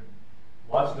self-promotion.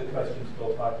 Lots of the questions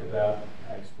Bill talked about,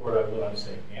 I explored, I will not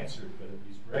say answered, but at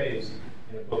least raised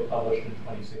in a book published in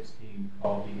 2016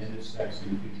 called The End of Sex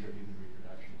and the Future of Human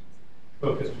Reproduction.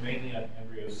 Focused mainly on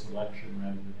embryo selection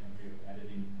rather than embryo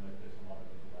editing, but there's a lot of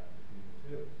overlap between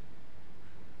the two.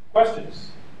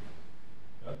 Questions?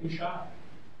 Don't be shy.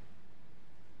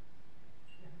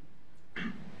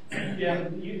 Yeah,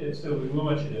 you did. So we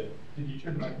want you to, did you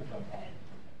turn the microphone on?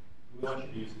 We want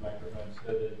you to use the microphone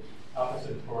so that Office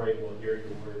and Tori will hear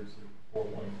your words in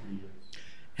 4.3 years.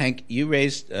 Hank, you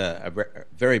raised a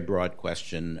very broad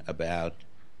question about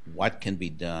what can be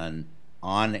done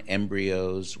on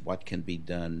embryos, what can be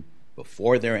done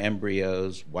before they're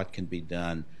embryos, what can be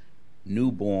done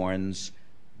newborns,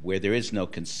 where there is no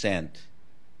consent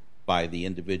by the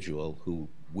individual who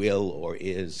will or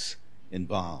is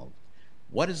involved.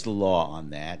 What is the law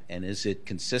on that, and is it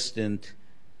consistent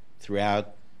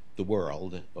throughout the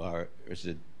world, or is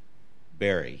it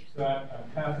vary? So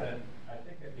I'm confident. I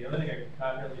think the only thing I can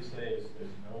confidently say is there's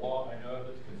no law I know of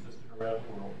that's consistent around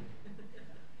the world.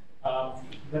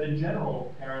 But in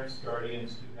general, parents,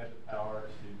 guardians do have the power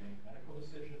to make medical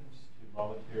decisions, to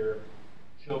volunteer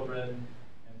children,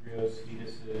 embryos,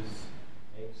 fetuses,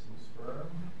 eggs, and sperm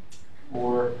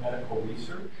for medical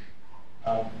research.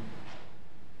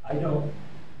 I don't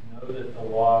know that the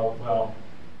law, well,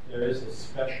 there is a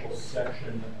special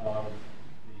section of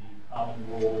the common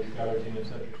rule which governs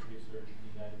human-centric research in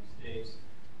the United States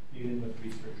dealing with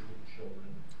research with children.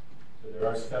 So there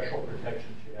are special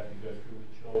protections you have to go through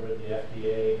with children. The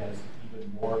FDA has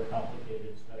even more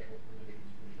complicated special provisions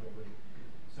for children.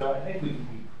 So I think we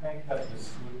crank up the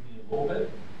scrutiny a little bit,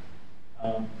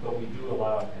 but we do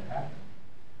allow it to happen.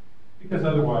 Because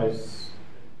otherwise,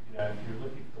 you know, if you're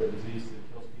looking for a disease that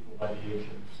kills people by the age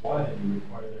of 1 and you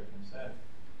require their consent,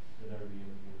 you'll never be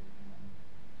able to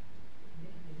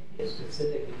do it. A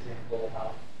specific example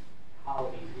of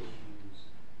how these issues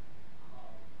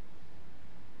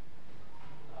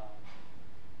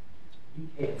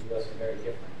UK and the US are very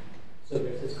different. So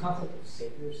there's this concept of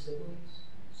savior siblings.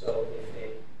 So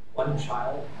if one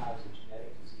child has a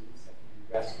genetic disease that can be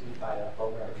rescued by a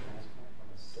bone marrow transplant from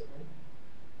a sibling,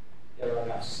 there are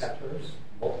now centers,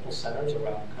 multiple centers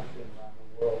around the country and around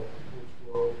the world, which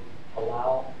will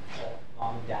allow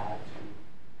mom and dad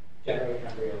to generate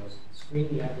embryos, screen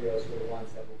the embryos for the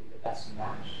ones that will be the best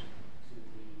match to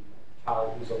the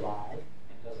child who's alive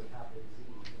and doesn't have the disease.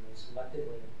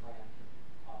 selectively implant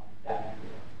that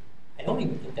embryo. I don't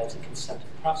even think that's a conceptive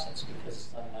process because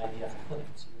it's not an IVF clinic.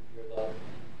 So you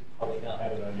probably know. I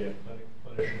have an IVF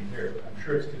clinician here. I'm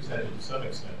sure it's consented to some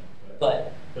extent,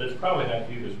 but it's probably not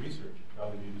viewed as research. It's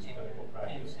probably viewed as clinical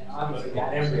practice. And obviously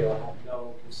that embryo had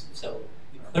no, so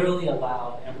we clearly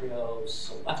allowed embryo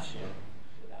selection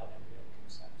without embryo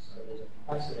consent. So there's a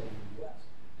precedent in the US.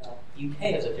 Now,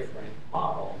 UK has a different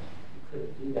model. You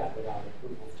couldn't do that without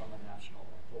approval from a national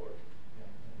authority. Yeah.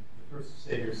 The first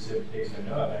Savior SIV case I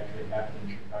know of actually happened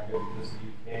in Chicago because the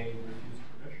UK refused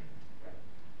permission.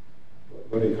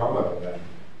 Let me comment on that.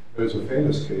 There's a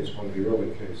famous case, one of the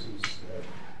early cases, that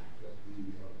the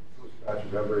first batch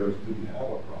of embryos didn't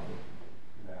have a proper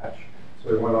match. So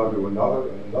they went on to another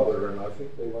and another, and I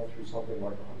think they went through something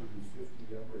like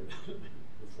 150 embryos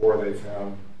before they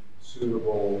found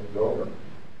suitable donor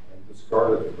and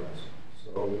discarded the rest. So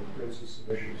it creates a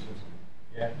submission system.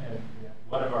 Yeah, and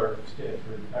one of our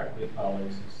Stanford faculty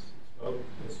colleagues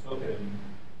has spoken in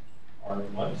our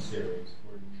lunch series,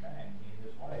 Gordon Chang, he and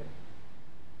his wife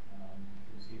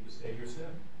received a Savior SIV.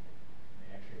 They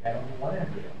actually had only one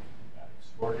embryo. Got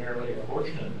extraordinarily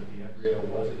fortunate that the embryo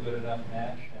was a good enough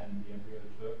match, and the embryo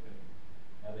took, and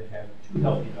now they have 2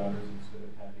 healthy daughters instead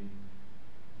of having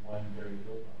one very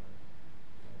ill daughter.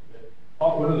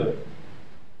 One of the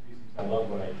reasons I love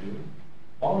what I do,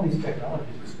 all of these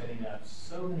technologies are spinning out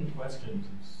so many questions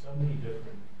in so many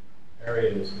different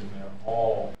areas, and they're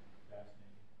all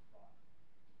fascinating thought.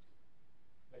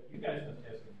 But you guys must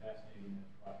have some fascinating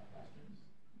thought questions.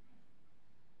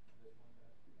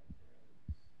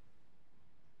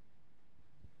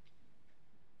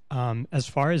 As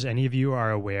far as any of you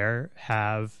are aware,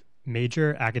 have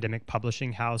major academic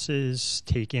publishing houses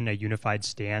taken a unified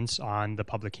stance on the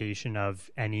publication of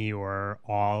any or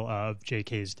all of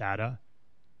JK's data?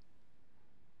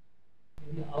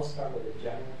 Maybe I'll start with a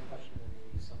general question and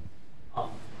maybe some.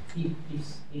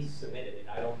 He submitted it.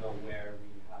 I don't know where we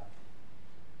have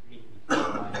really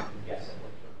I can guess at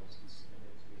what journals he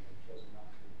submitted to and chosen not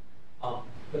to.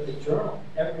 But the journal,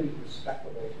 every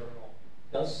respectable journal,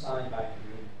 does sign by an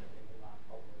agreement that they will not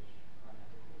publish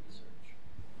unethical research.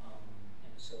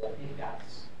 And so I think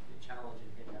that's the challenge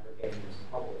in him never getting this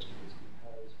published is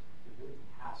because it wouldn't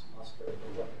pass muster for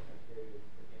what the criteria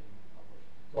for getting published.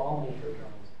 So all major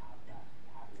journals have that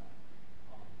caveat.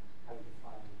 How you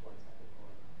define what's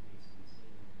ethical and needs to be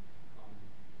seen.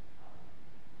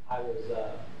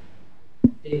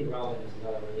 Dave Rowan is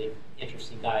another really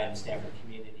interesting guy in the Stanford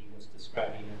community, was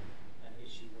describing an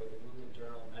issue where the New England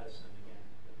Journal of Medicine, again,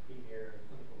 the premier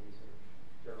clinical research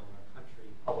journal in our country,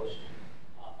 published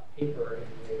a paper in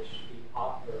which the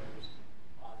authors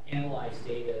analyzed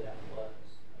data that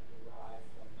was derived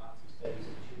from Nazi studies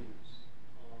of Jews,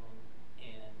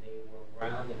 and they were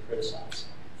roundly criticized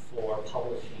for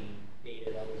publishing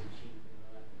data that was achieved in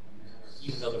an unethical manner,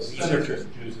 even though the researchers...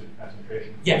 Jews in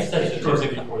concentration. Yes, studies of Jews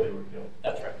before they were killed.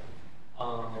 That's right.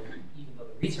 Even though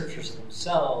the researchers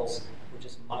themselves were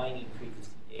just mining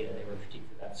pre-existing data, they were critiqued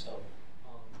for that. So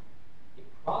it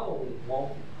probably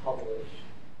won't be published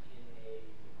in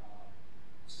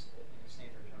a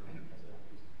standard journal because of that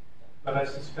reason. But I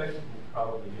suspect it will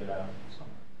probably get out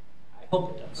somewhere. I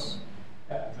hope it does.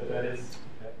 Yeah, but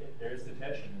there's the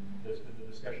tension. There's been the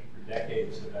discussion for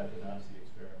decades about the Nazi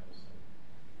experiments and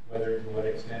whether to what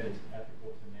extent it's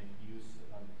ethical to make use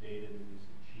of data that was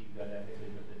achieved unethically,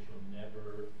 but that you'll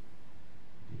never,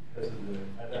 because of the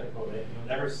unethical, you'll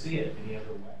never see it any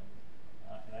other way.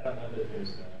 And I don't know that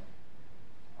there's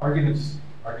arguments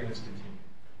continue.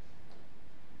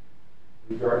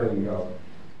 Regarding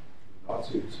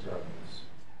Nazi experiments,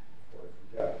 before I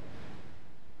forget,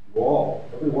 you all,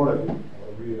 every one of you,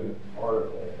 read an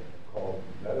article called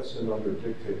Medicine Under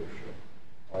Dictatorship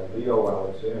by Leo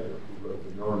Alexander, who wrote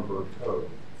the Nuremberg Code.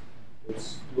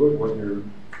 It's good when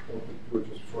don't do it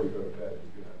just before you go to bed.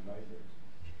 You can have nightmares.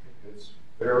 It's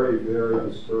very,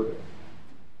 very disturbing.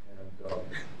 And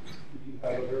he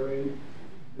had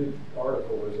the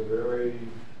article is a very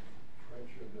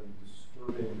trenchant and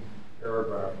disturbing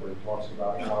paragraph where he talks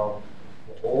about how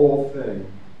the whole thing,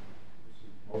 this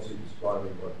is mostly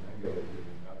describing what Mengele did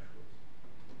in Auschwitz,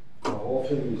 the whole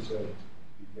thing, he said,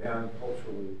 began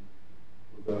culturally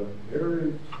with the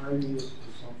very tiniest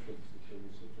assumptions that there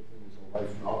was such a thing as a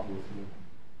life not worth living,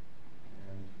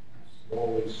 and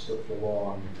slowly slipped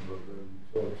along into a very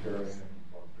utilitarian and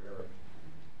barbaric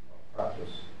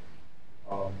practice.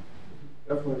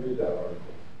 Definitely read that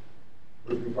article.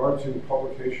 With regard to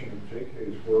publication of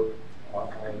JK's work,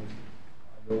 I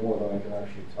know more than I can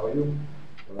actually tell you,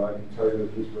 but I can tell you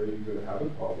that he's very eager to have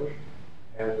it published,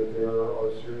 and that there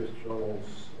are serious journals,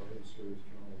 serious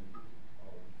journal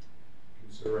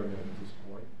considering it at this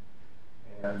point.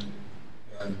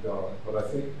 But I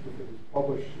think if it was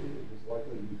published, it was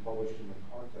likely to be published in the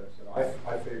context, and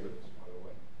I favor this, by the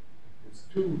way. It's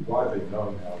too widely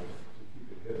known now to keep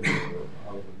it hidden or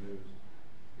out of the news.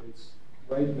 It's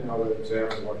right now to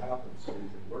examine what happens so we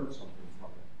can learn something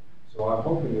from it. So I'm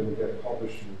hoping it will get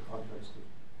published in the context of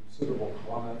considerable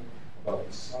comment about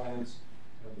the science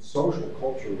and the social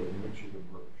culture in which it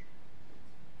emerged.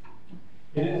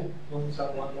 It is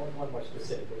one more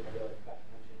specific thing I really forgot to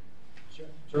mention.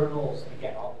 Journals,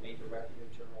 again, all the major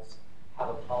reputable journals have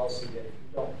a policy that if you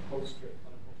don't post your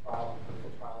clinical trial on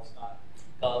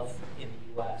clinicaltrials.gov in the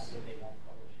US, then they won't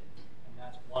publish it. And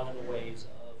that's one of the ways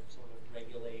of sort of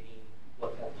regulating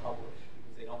what they'll publish,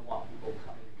 because they don't want people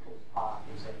coming post hoc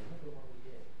and saying, look at what we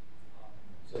did.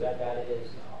 So that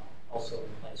is also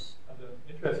in place.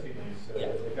 Interestingly, so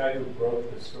the guy who wrote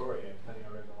the story, Antonio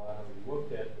Regalado,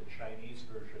 looked at the Chinese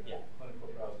version of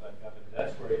clinicaltrials.gov, and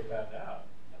that's where he found out.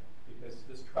 Because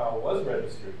this trial was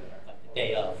registered there. Like the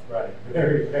day of. Right,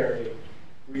 very, very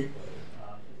briefly.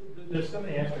 There's so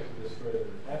many aspects of this story that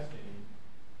are fascinating,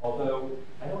 although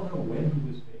I don't know when he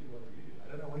was, maybe one of you do,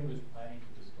 I don't know when he was planning to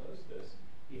disclose this.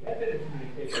 He had been in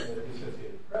communication with the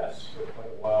Associated Press for quite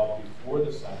a while before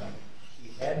the summit.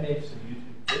 He had made some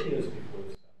YouTube videos before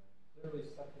the summit. Clearly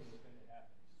something was going to happen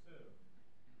soon,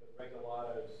 but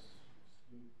Regalato's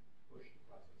scoop pushed the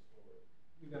process forward.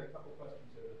 We've got a couple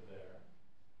questions over there.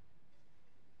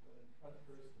 Go in front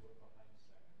first, look behind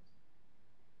second.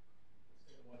 Let's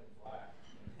say the one in black.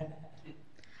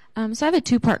 So I have a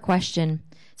two-part question.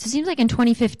 So it seems like in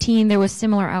 2015 there was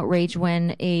similar outrage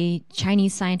when a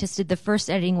Chinese scientist did the first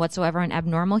editing whatsoever on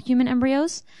abnormal human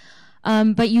embryos.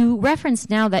 But you referenced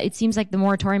now that it seems like the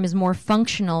moratorium is more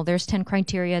functional. There's 10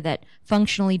 criteria that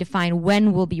functionally define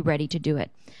when we'll be ready to do it.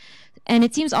 And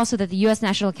it seems also that the U.S.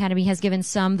 National Academy has given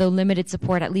some, though limited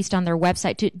support, at least on their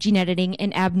website, to gene editing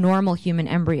in abnormal human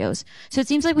embryos. So it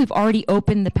seems like we've already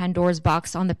opened the Pandora's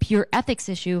box on the pure ethics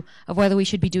issue of whether we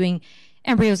should be doing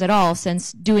embryos at all,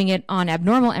 since doing it on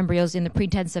abnormal embryos in the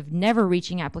pretense of never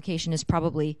reaching application is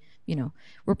probably,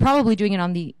 we're probably doing it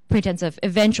on the pretense of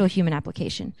eventual human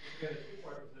application.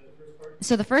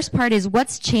 So the first part is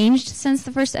what's changed since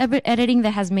the first editing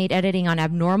that has made editing on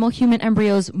abnormal human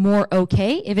embryos more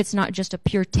okay, if it's not just a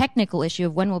pure technical issue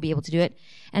of when we'll be able to do it.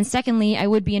 And secondly, I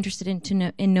would be interested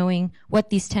in knowing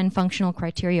what these 10 functional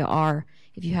criteria are,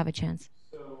 if you have a chance.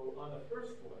 So on the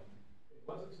first one, it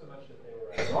wasn't so much that they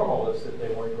were abnormal, it's that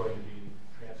they weren't going to be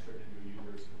transferred into a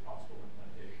uterus for possible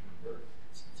implantation of birth.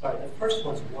 Sorry, the first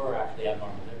ones were actually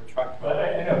abnormal. They were trucked. But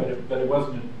I know, but it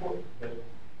wasn't important.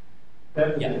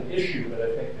 That was an issue, but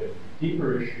I think the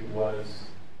deeper issue was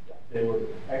they were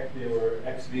ex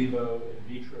vivo, in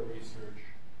vitro research,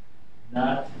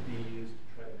 not to be used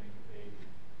to try to make a baby.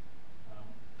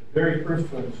 The very first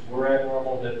ones were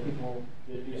abnormal, that people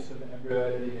did do some embryo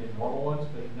editing in normal ones,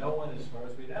 but no one, as far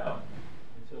as we know,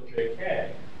 until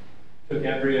JK, took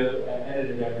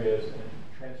edited embryos and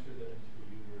transferred them into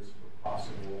a uterus for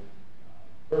possible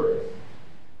birth.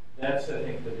 That's, I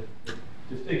think, the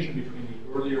distinction between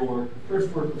the earlier work. The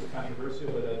first work was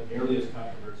controversial, but not nearly as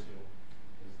controversial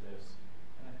as this.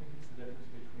 And I think it's the difference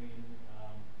between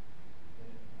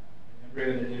an embryo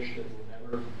in a dish that will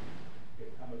never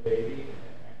become a baby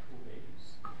and actual babies.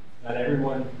 Not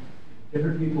everyone,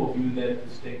 different people view that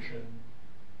distinction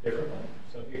differently.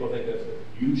 Some people think that's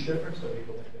a huge difference, some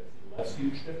people think that's a less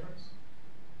huge difference.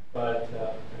 But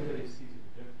everybody sees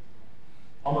it differently.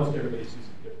 Almost everybody sees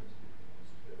it differently.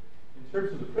 In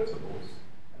terms of the principles,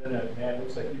 I don't know, Matt, it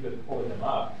looks like you've been pulling them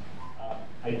up.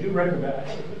 I do recommend, I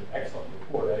think it's an excellent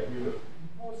report. I agree with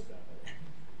most of it.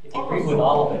 If you agree with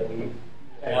all of it,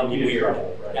 that would be weird.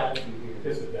 Right? That would be weird.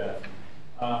 Kiss of death.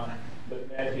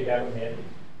 But Matt, do you have them handy?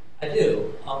 I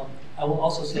do. I will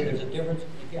also say there's a difference,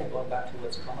 again, going back to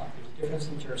what's come up, there's a difference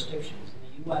in jurisdictions.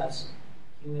 In the U.S.,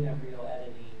 human embryo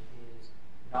editing is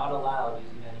not allowed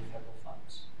using any federal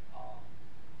funds.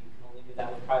 You can only do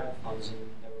that with private funds, and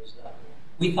there was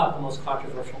we thought the most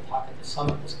controversial talk at the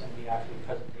summit was going to be actually a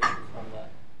presentation from the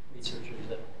researchers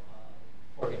at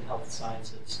Oregon Health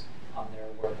Sciences on their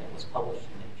work that was published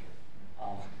in Nature.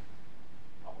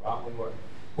 How wrong we were.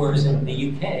 Whereas in the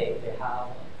UK, they have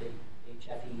the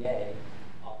HFEA,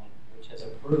 which has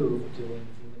approved doing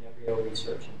human embryo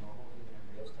research in normal human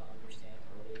embryos to understand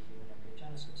early human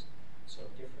embryogenesis. So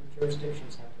different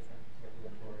jurisdictions have different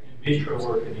regulatory. In vitro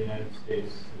work in the United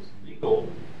States is legal,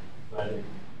 but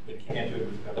it can't do it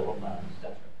with federal funds.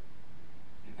 That's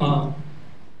right.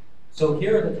 So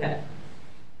here are the 10.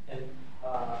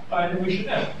 And we should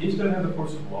know, these don't have the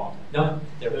force of law. No,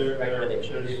 they're the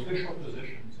official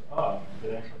positions of the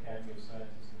National Academy of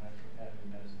Sciences and the National Academy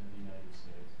of Medicine of the United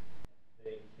States.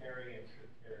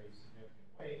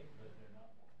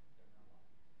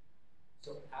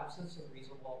 absence of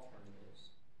reasonable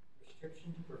alternatives,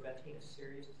 restriction to preventing a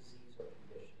serious disease or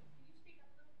condition. Can you speak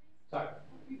up a little, please? Sorry.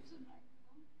 Use the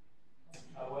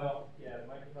microphone. Well, yeah, the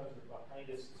microphones are behind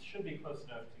us. It should be close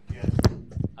enough to get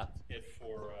it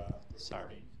for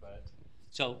recording, but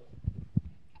So,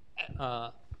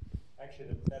 actually,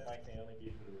 that mic may only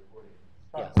be for the recording.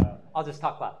 yes, I'll just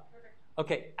talk about it.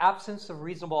 Okay, absence of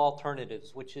reasonable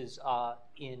alternatives, which is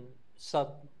in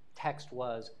subtext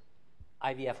was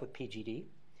IVF with PGD.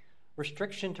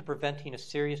 Restriction to preventing a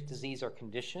serious disease or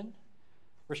condition.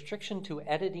 Restriction to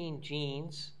editing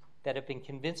genes that have been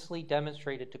convincingly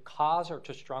demonstrated to cause or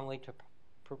to strongly to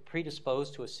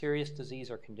predispose to a serious disease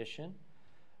or condition.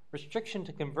 Restriction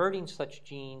to converting such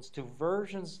genes to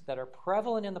versions that are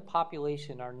prevalent in the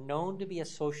population are known to be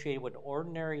associated with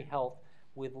ordinary health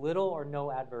with little or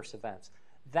no adverse events.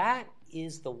 That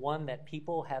is the one that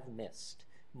people have missed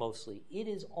mostly. It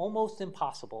is almost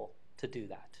impossible to do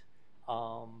that.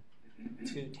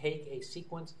 To take a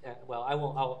sequence, well, I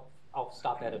won't, I'll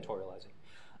stop editorializing.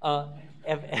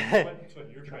 That's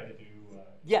what you're trying to do,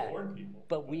 warn people.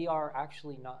 But we are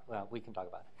actually not, well, we can talk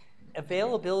about it.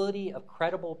 Availability of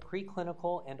credible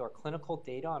preclinical and or clinical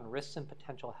data on risks and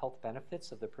potential health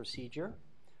benefits of the procedure.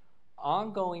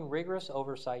 Ongoing rigorous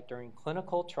oversight during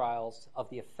clinical trials of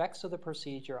the effects of the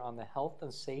procedure on the health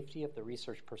and safety of the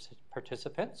research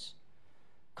participants.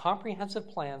 Comprehensive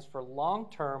plans for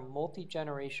long-term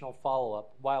multi-generational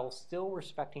follow-up while still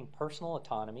respecting personal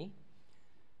autonomy.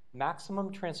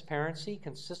 Maximum transparency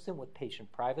consistent with patient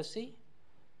privacy.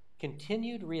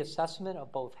 Continued reassessment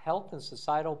of both health and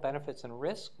societal benefits and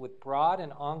risks with broad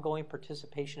and ongoing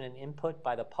participation and input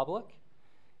by the public.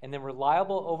 And then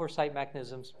reliable oversight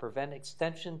mechanisms to prevent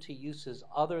extension to uses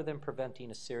other than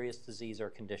preventing a serious disease or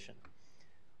condition.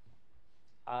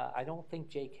 I don't think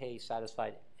JK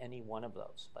satisfied any one of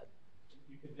those, but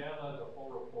you can download the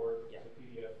whole report as a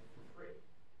PDF for free.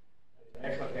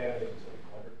 National Academy is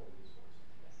a wonderful resource.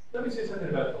 Let me say something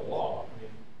about the law. I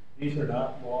mean, these are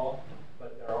not law,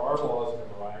 but there are laws in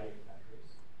a variety of countries.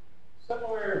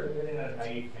 Somewhere, depending on how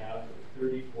you count,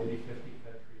 30, 40, 50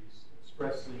 countries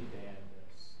expressly ban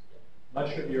this.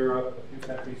 Much of Europe, a few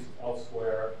countries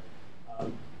elsewhere. The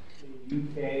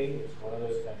UK is one of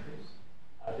those countries.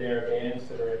 There are bans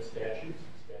that are in statutes.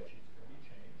 Statutes can be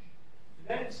changed.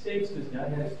 The United States does not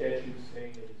have statutes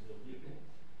saying it is illegal,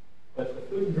 but the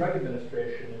Food and Drug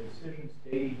Administration, in decisions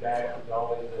dating back to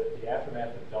the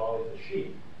aftermath of Dolly the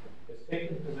sheep, has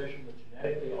taken the position that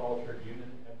genetically altered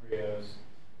human embryos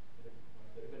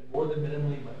that have been more than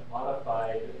minimally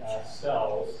modified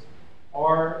cells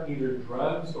are either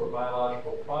drugs or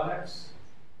biological products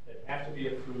that have to be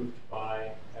approved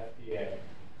by FDA.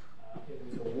 It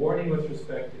was a warning with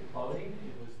respect to cloning.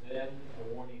 It was then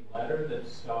a warning letter that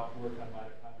stopped work on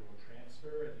mitochondrial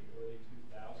transfer in the early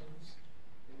 2000s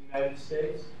in the United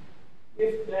States.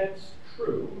 If that's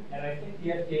true, and I think the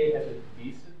FDA has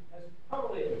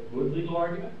probably a good legal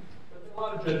argument, but there are a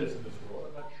lot of judges in this world.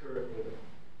 I'm not sure if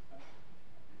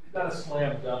it's not a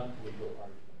slam dunk legal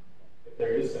argument, if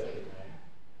there is such a thing.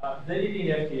 Then you need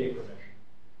FDA permission.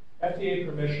 FDA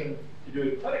permission to do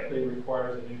it clinically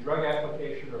requires a new drug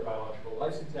application or biological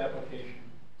license application,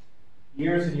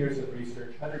 years and years of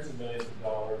research, hundreds of millions of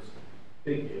dollars,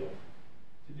 big deal.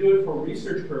 To do it for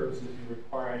research purposes, you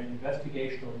require an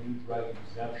investigational new drug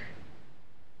exemption,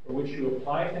 for which you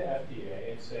apply to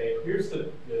FDA and say, here's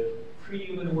the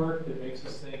pre-human work that makes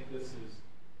us think this is,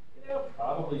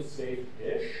 probably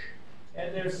safe-ish,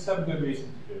 and there's some good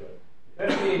reason to do it. If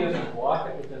FDA doesn't block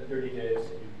it within 30 days, you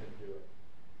can do it.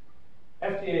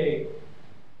 FDA,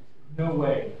 no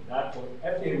way,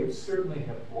 FDA would certainly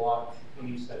have blocked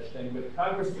any such thing, but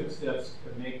Congress took steps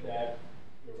to make that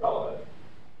irrelevant.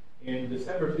 In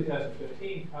December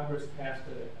 2015, Congress passed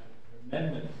an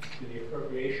amendment to the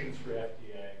appropriations for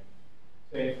FDA,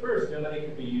 saying first, no money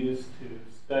could be used to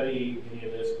study any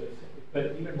of this,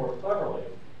 but even more cleverly,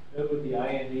 with the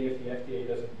IND, if the FDA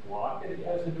doesn't block it, it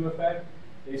has into effect.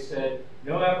 They said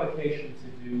no application to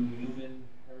do human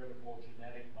heritable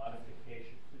genetic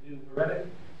modifications, to do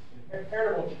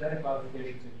heritable genetic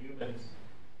modifications in humans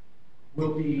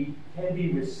can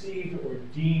be received or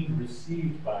deemed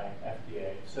received by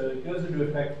FDA. So it goes into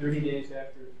effect 30 days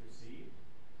after it's received.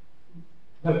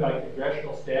 But by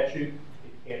congressional statute,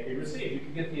 it can't be received. You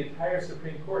can get the entire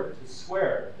Supreme Court to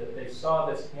swear that they saw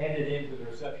this handed in to the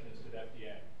receptionist at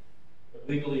FDA. But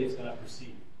legally, it's not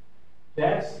received.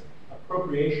 That's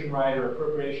appropriation right or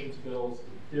appropriations bills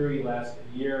in theory last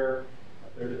a year.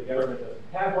 A third of the government doesn't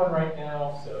have one right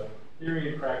now, so theory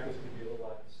and practice can be a little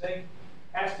out of sync.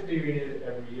 Has to be renewed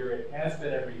every year. It has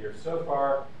been every year so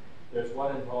far. There's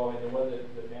one involving the one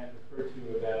that Matt referred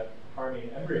to about harming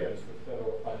embryos with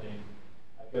federal funding.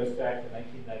 Goes back to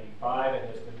 1995 and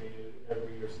has been renewed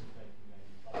every year since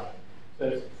 1995. So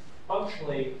it's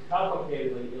functionally,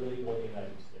 complicatedly illegal in the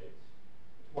United States.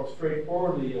 It's more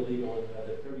straightforwardly illegal in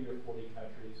another 30 or 40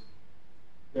 countries.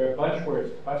 There are a bunch where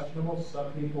it's questionable.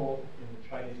 Some people in the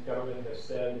Chinese government have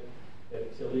said that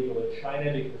it's illegal in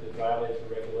China because it violates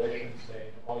the regulations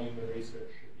saying all human research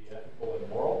should be ethical and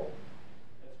moral.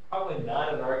 That's probably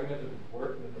not an argument that would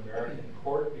work in an American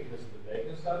court because of the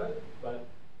vagueness of it, but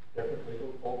different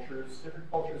legal cultures have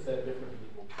different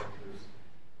legal cultures.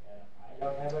 And I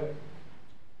don't have a,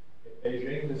 if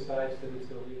Beijing decides that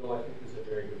it's illegal, I think there's a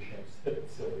very good chance that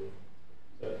it's illegal.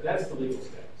 So that's the legal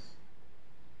status.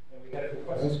 And we had a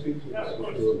question. Can I speak to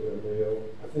this issue of embryo?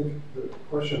 I think the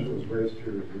question that was raised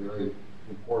here is a very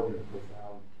important and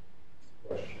profound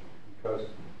question, because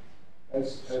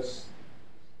as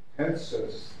tense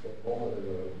as the moment of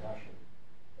the national,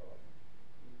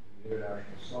 the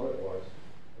international summit was,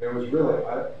 it was really,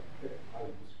 I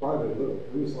described it a little.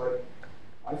 It was like,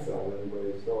 I felt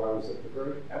anyway, as though I was at the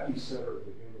very epicenter of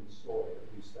the human story,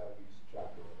 at least that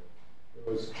chapter of it. It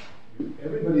was,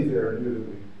 everybody there knew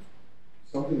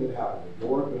that something had happened. The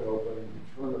door had been opened,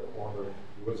 we turned the corner,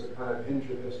 it was a kind of hinge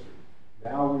of history.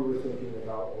 Now we were thinking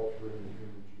about altering the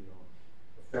human genome,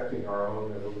 affecting our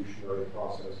own evolutionary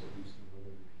process, at least in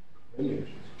the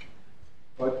lineages.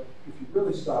 But if you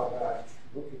really stop back,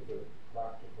 look at the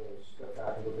practical, step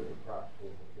back and look at the practical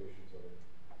implications of it.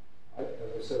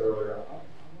 As I said earlier, I don't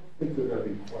think they're going to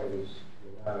be quite as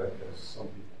dramatic as some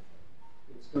people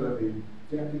think. It's going to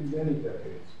be many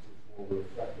decades before we're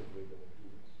effectively going to do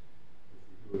this,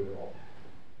 if we do it at all.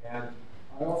 And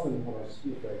I often, when I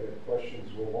speak, I get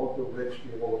questions, well, won't the rich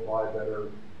be able to buy better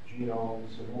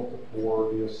genomes, and won't the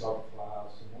poor be a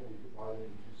subclass, and won't we divide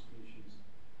into two species?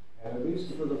 And at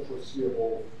least for the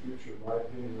foreseeable future, my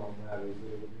opinion on that is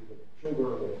that it would be the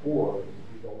children of the poor that would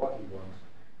be the lucky ones,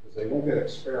 because they won't get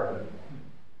experimented on.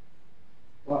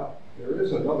 But there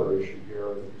is another issue here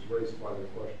that was raised by the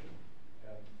question,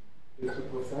 and it's a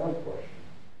profound question.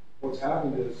 What's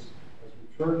happened is, as we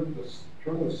turn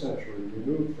of the century, we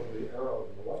moved from the era of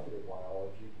molecular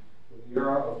biology to the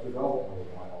era of developmental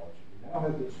biology. We now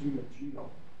have this human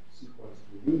genome sequenced.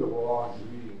 We knew the raw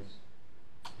ingredients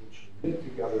which knit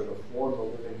together to form the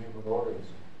living human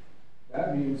organism.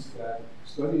 That means that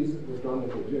studies that were done in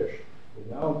the dish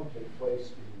will now take place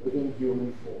in living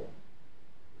human form.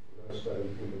 We're going to study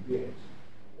human beings.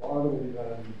 A lot of it will be done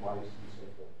in mice and so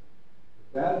forth.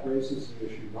 But that raises the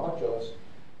issue not just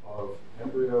of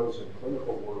embryos and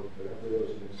clinical work, but embryos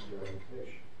and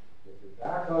experimentation. If we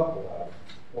back up about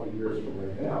 20 years from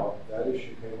right now, that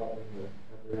issue came up in the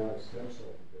embryonic stem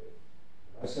cell debate.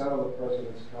 And I sat on the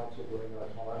President's Council during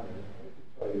that time, and I can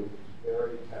tell you it was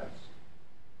very tense.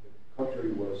 The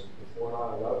country was, before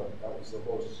 9/11, that was the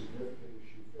most significant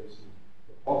issue facing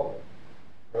the public.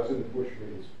 President Bush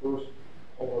made his first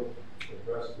public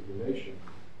address to the nation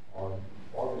on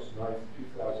August 9th,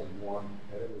 2001,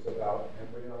 and it was about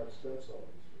embryonic stem cell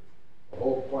research. The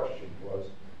whole question was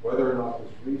whether or not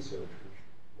this research,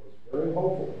 which was very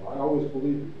hopeful, and I always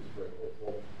believed it was very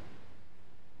hopeful,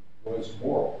 was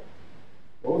moral.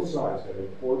 Both sides had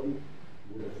important,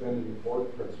 were defending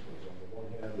important principles. On the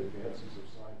one hand, the advances of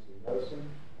science and medicine.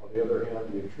 On the other hand,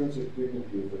 the intrinsic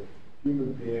dignity of the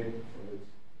human being from its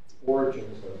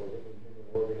origins as a living human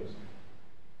organism.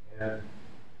 And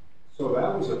so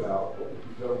that was about what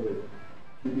would be done with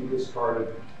to be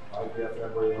discarded IVF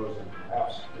embryos and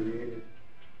perhaps created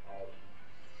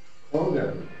cloned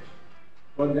embryos.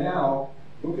 But now,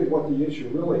 look at what the issue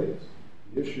really is.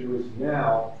 The issue is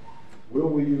now, will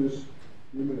we use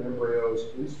human embryos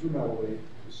instrumentally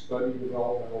to study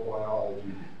developmental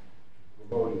biology,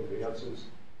 promote advances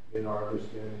in our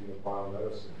understanding of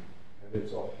biomedicine? And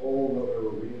it's a whole other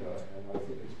arena, and I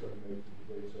think it's going to make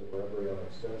the debates over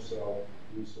embryonic stem cell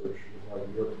research look like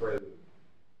mere prelude.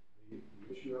 The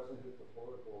issue hasn't hit the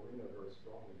political arena very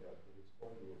strongly yet, but it's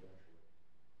going to eventually.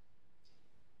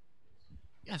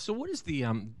 Yeah, so what is the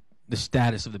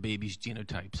status of the baby's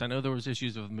genotypes? I know there was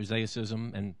issues of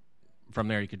mosaicism, and from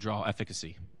there you could draw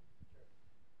efficacy.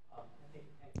 I think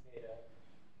Hank made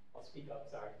I'll speak up,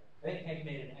 sorry. I think Hank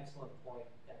made an excellent point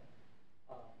that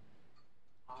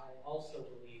I also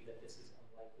believe that this is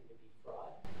unlikely to be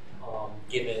fraud,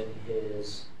 given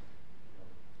his,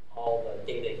 all the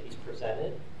data he's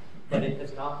presented, but it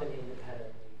has not been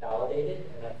independently validated,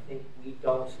 and I think we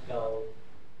don't know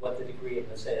what the degree of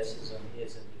mosaicism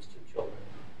is in these two children.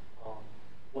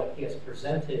 What he has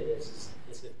presented is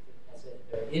as if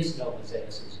there is no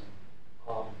mosaicism.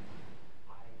 I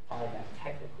find that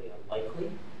technically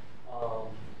unlikely,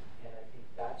 and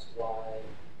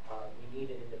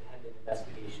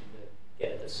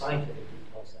scientific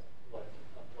details of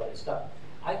what is done.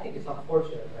 I think it's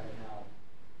unfortunate right now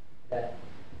that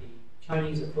the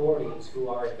Chinese authorities who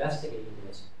are investigating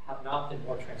this have not been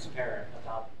more transparent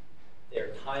about their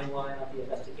timeline of the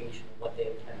investigation and what they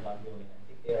intend on doing. I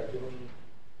think they are doing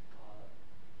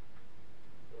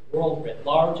the world writ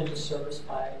large a disservice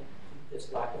by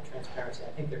this lack of transparency.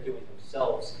 I think they're doing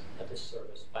themselves a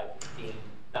disservice by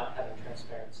not having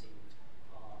transparency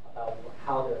about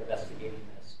how they're investigating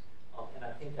this. And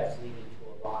I think that's leading to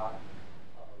a lot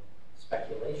of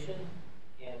speculation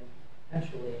and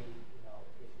potentially, if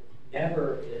it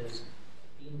never is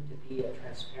deemed to be a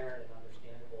transparent and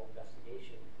understandable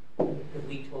investigation, it could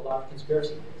lead to a lot of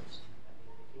conspiracy theories. I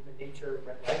mean, human nature,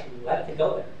 we like to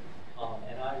go there.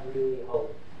 And I really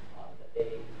hope that they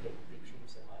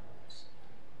change their mind on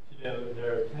this.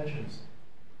 There are tensions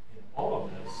in all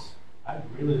of this. I'd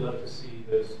really love to see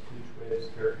those huge waves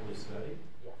carefully studied.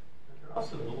 Yeah. But they're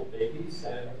also little babies,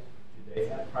 and do they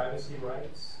have privacy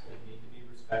rights that need to be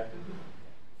respected?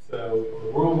 So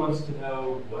the world wants to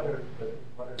know what are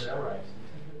their rights.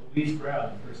 And Louise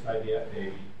Brown, the first IVF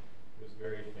baby, was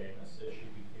very famous as she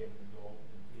became an adult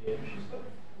and teenager. She sort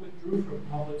of withdrew from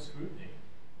public scrutiny.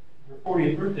 Her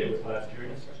 40th birthday was last year,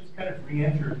 and she's kind of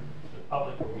re-entered the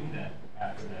public arena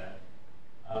after that.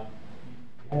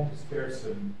 You have to spare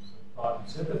some thought and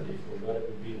sympathy for what it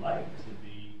would be like to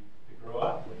grow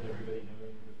up with everybody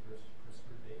knowing the first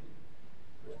CRISPR'd baby,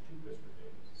 first two CRISPR'd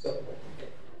babies. So, and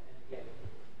again,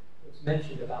 it was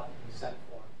mentioned about the consent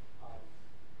form,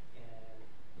 and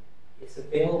it's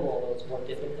available, although it's more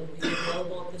difficultly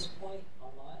available at this point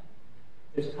online.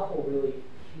 There's a couple really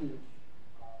huge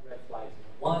red flags.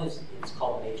 One is it's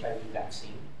called an HIV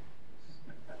vaccine.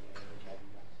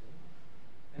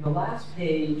 And the last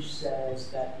page says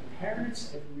that the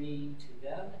parents agree to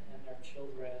them and their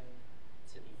children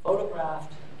to be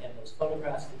photographed, and those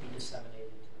photographs to be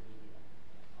disseminated to the media.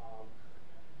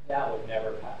 That would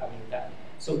never happen. I mean,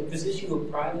 so this issue of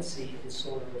privacy is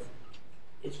sort of,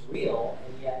 it's real,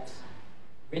 and yet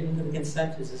written to the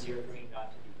consent is you're agreeing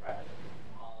not to be private.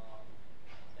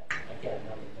 Again,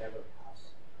 that would never pass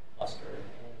muster in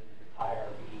any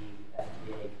IRB,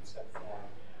 FDA consent form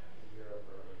in Europe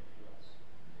or the US.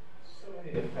 So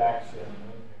many of the facts are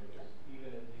unknown here.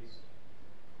 Even at least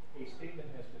a statement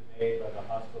has been made by the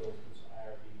hospitals whose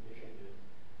IRB issued it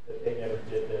that they never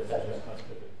did this. That just must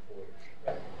have been forged.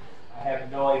 Right? I have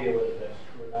no idea whether that's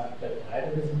true or not, but neither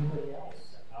does anybody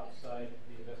else outside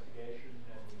the investigation,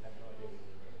 and we have no idea what the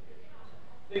investigation is.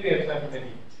 I think we have time for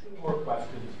maybe two more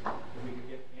questions that we can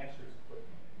get answers quickly.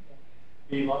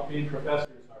 Being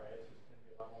professors, our answers can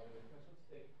be a lot more than questions. Let's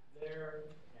take there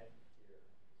and here.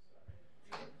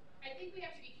 Sorry. I think we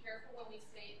have to be careful when we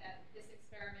say that this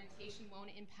experimentation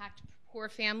won't impact poor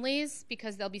families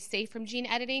because they'll be safe from gene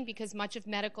editing, because much of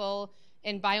medical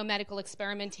and biomedical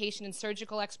experimentation and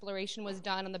surgical exploration was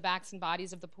done on the backs and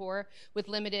bodies of the poor with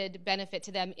limited benefit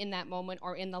to them in that moment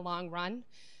or in the long run.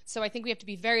 So I think we have to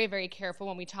be very, very careful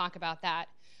when we talk about that.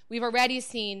 We've already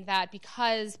seen that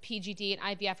because PGD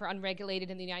and IVF are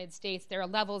unregulated in the United States, there are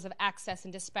levels of access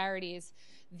and disparities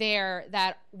there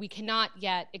that we cannot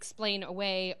yet explain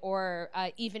away or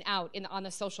even out on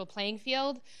the social playing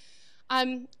field.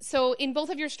 So in both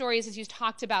of your stories, as you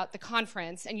talked about the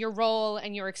conference and your role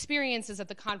and your experiences at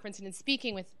the conference and in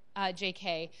speaking with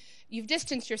JK, you've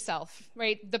distanced yourself,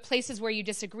 right? The places where you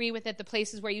disagree with it, the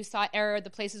places where you saw error, the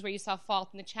places where you saw fault,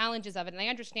 and the challenges of it. And I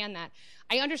understand that.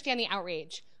 I understand the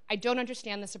outrage. I don't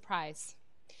understand the surprise.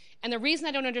 And the reason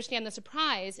I don't understand the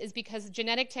surprise is because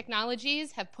genetic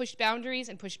technologies have pushed boundaries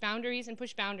and pushed boundaries and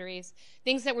pushed boundaries.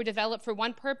 Things that were developed for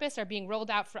one purpose are being rolled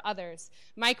out for others.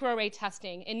 Microarray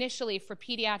testing, initially for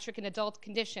pediatric and adult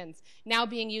conditions, now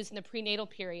being used in the prenatal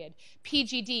period.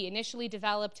 PGD, initially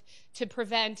developed to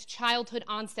prevent childhood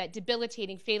onset,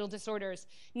 debilitating fatal disorders,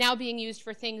 now being used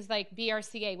for things like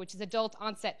BRCA, which is adult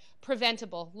onset,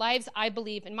 preventable. Lives, I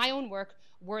believe, in my own work,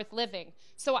 worth living.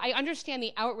 So I understand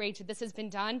the outrage that this has been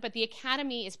done, but the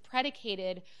Academy is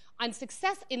predicated on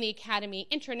success in the Academy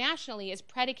internationally is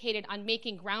predicated on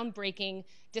making groundbreaking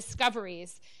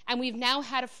discoveries, and we've now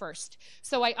had a first.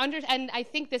 So and I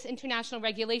think this international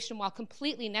regulation, while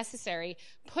completely necessary,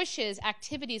 pushes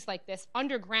activities like this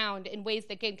underground in ways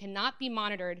that cannot be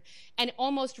monitored and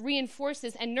almost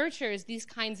reinforces and nurtures these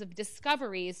kinds of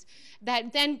discoveries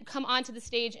that then come onto the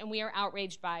stage and we are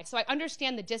outraged by. So I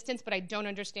understand the distance, but I don't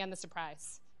understand the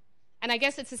surprise. And I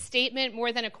guess it's a statement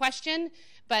more than a question,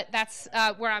 but that's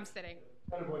where I'm sitting.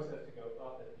 Kind of voice has to go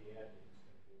up at the end.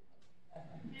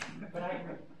 But I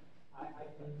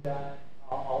think that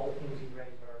all the things you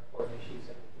raised are important issues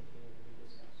that will continue to be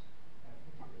discussed.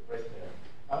 Right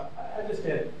there. I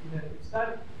understand. It's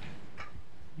not.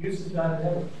 use is not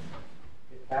inevitable.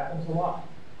 It happens a lot,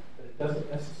 but it doesn't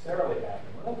necessarily happen.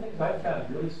 One of the things I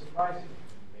found really surprising,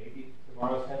 maybe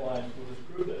tomorrow's headlines will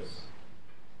disprove this.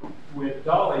 With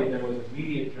Dolly, there was an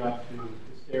immediate jump to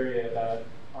hysteria about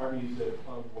armies of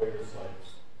cloned warrior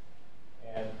slaves.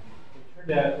 And it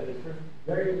turned out that it turned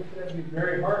out to be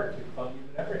very hard to clone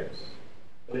human embryos.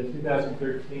 But in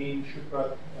 2013,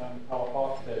 Shukra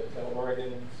Kalapok at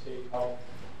Oregon State Health,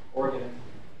 Oregon,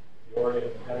 the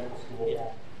Oregon Medical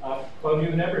School, cloned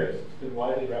human embryos. It's been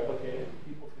widely replicated.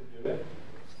 People can do it.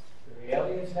 The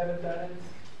aliens haven't done it.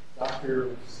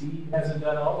 Dr. Seed hasn't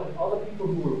done it. All the people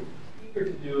who were eager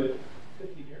to do it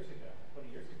 15 years ago, 20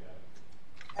 years ago,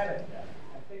 haven't done it.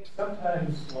 I think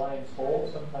sometimes lines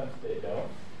hold, sometimes they don't.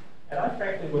 And I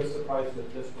frankly was surprised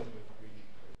that this one was reached.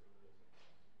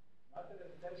 Not that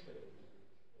it eventually was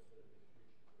reached.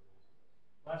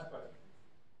 Last question.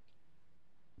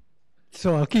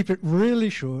 So I'll keep it really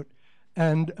short.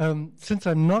 And since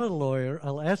I'm not a lawyer,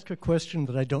 I'll ask a question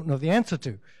that I don't know the answer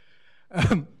to.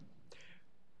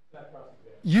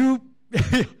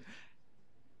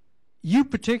 You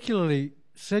particularly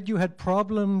said you had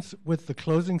problems with the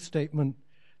closing statement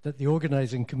that the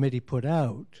organizing committee put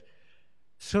out.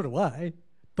 So do I.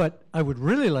 But I would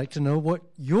really like to know what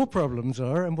your problems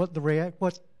are and what the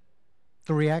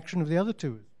reaction of the other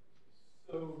two is.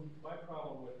 So my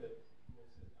problem with it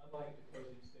is that unlike the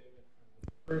closing statement from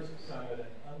the first summit, and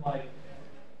unlike a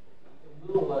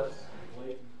little less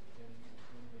blatant in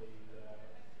the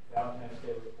Valentine's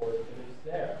Day report, it is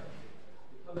there.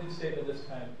 The closing statement this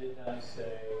time did not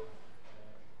say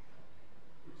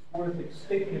it's worth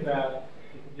thinking about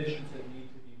the conditions that need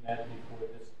to be met before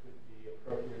this could be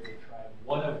appropriately tried,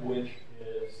 one of which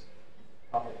is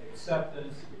public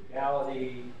acceptance,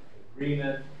 legality,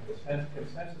 agreement.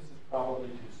 Consensus is probably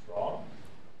too strong.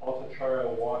 Altacharo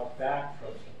walked back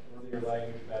from some earlier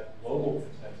language about global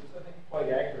consensus, I think quite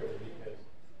accurately, because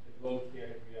the globe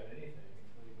can't agree on anything,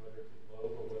 including whether it's a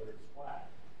globe or whether it's flat.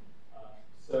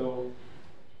 So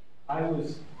I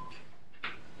was,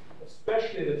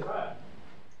 especially at a time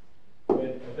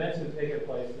when events have taken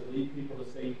place that lead people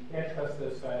to say you can't trust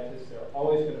those scientists, they're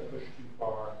always going to push too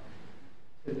far,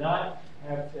 to not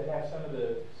have some of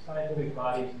the scientific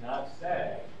bodies not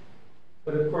say,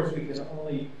 but of course we can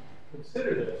only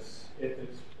consider this if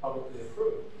it's publicly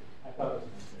approved. I thought it was a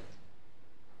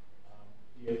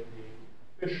mistake.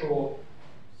 The official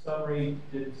summary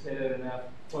didn't say that enough.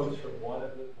 Quotes from one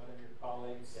of your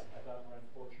colleagues, I thought were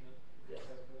unfortunate. For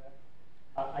that.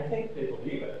 I think they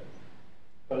believe it,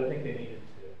 but I think they needed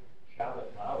to shout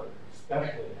it louder,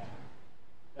 especially now.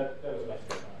 That was my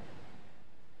statement.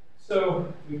 So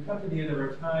we've come to the end of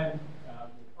our time. We'll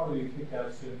probably be kicked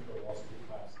out soon for a Wall Street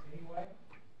class anyway.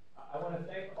 I want to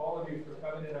thank all of you for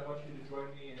coming in. I want you to join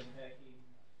me in thanking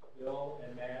Bill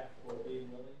and Matt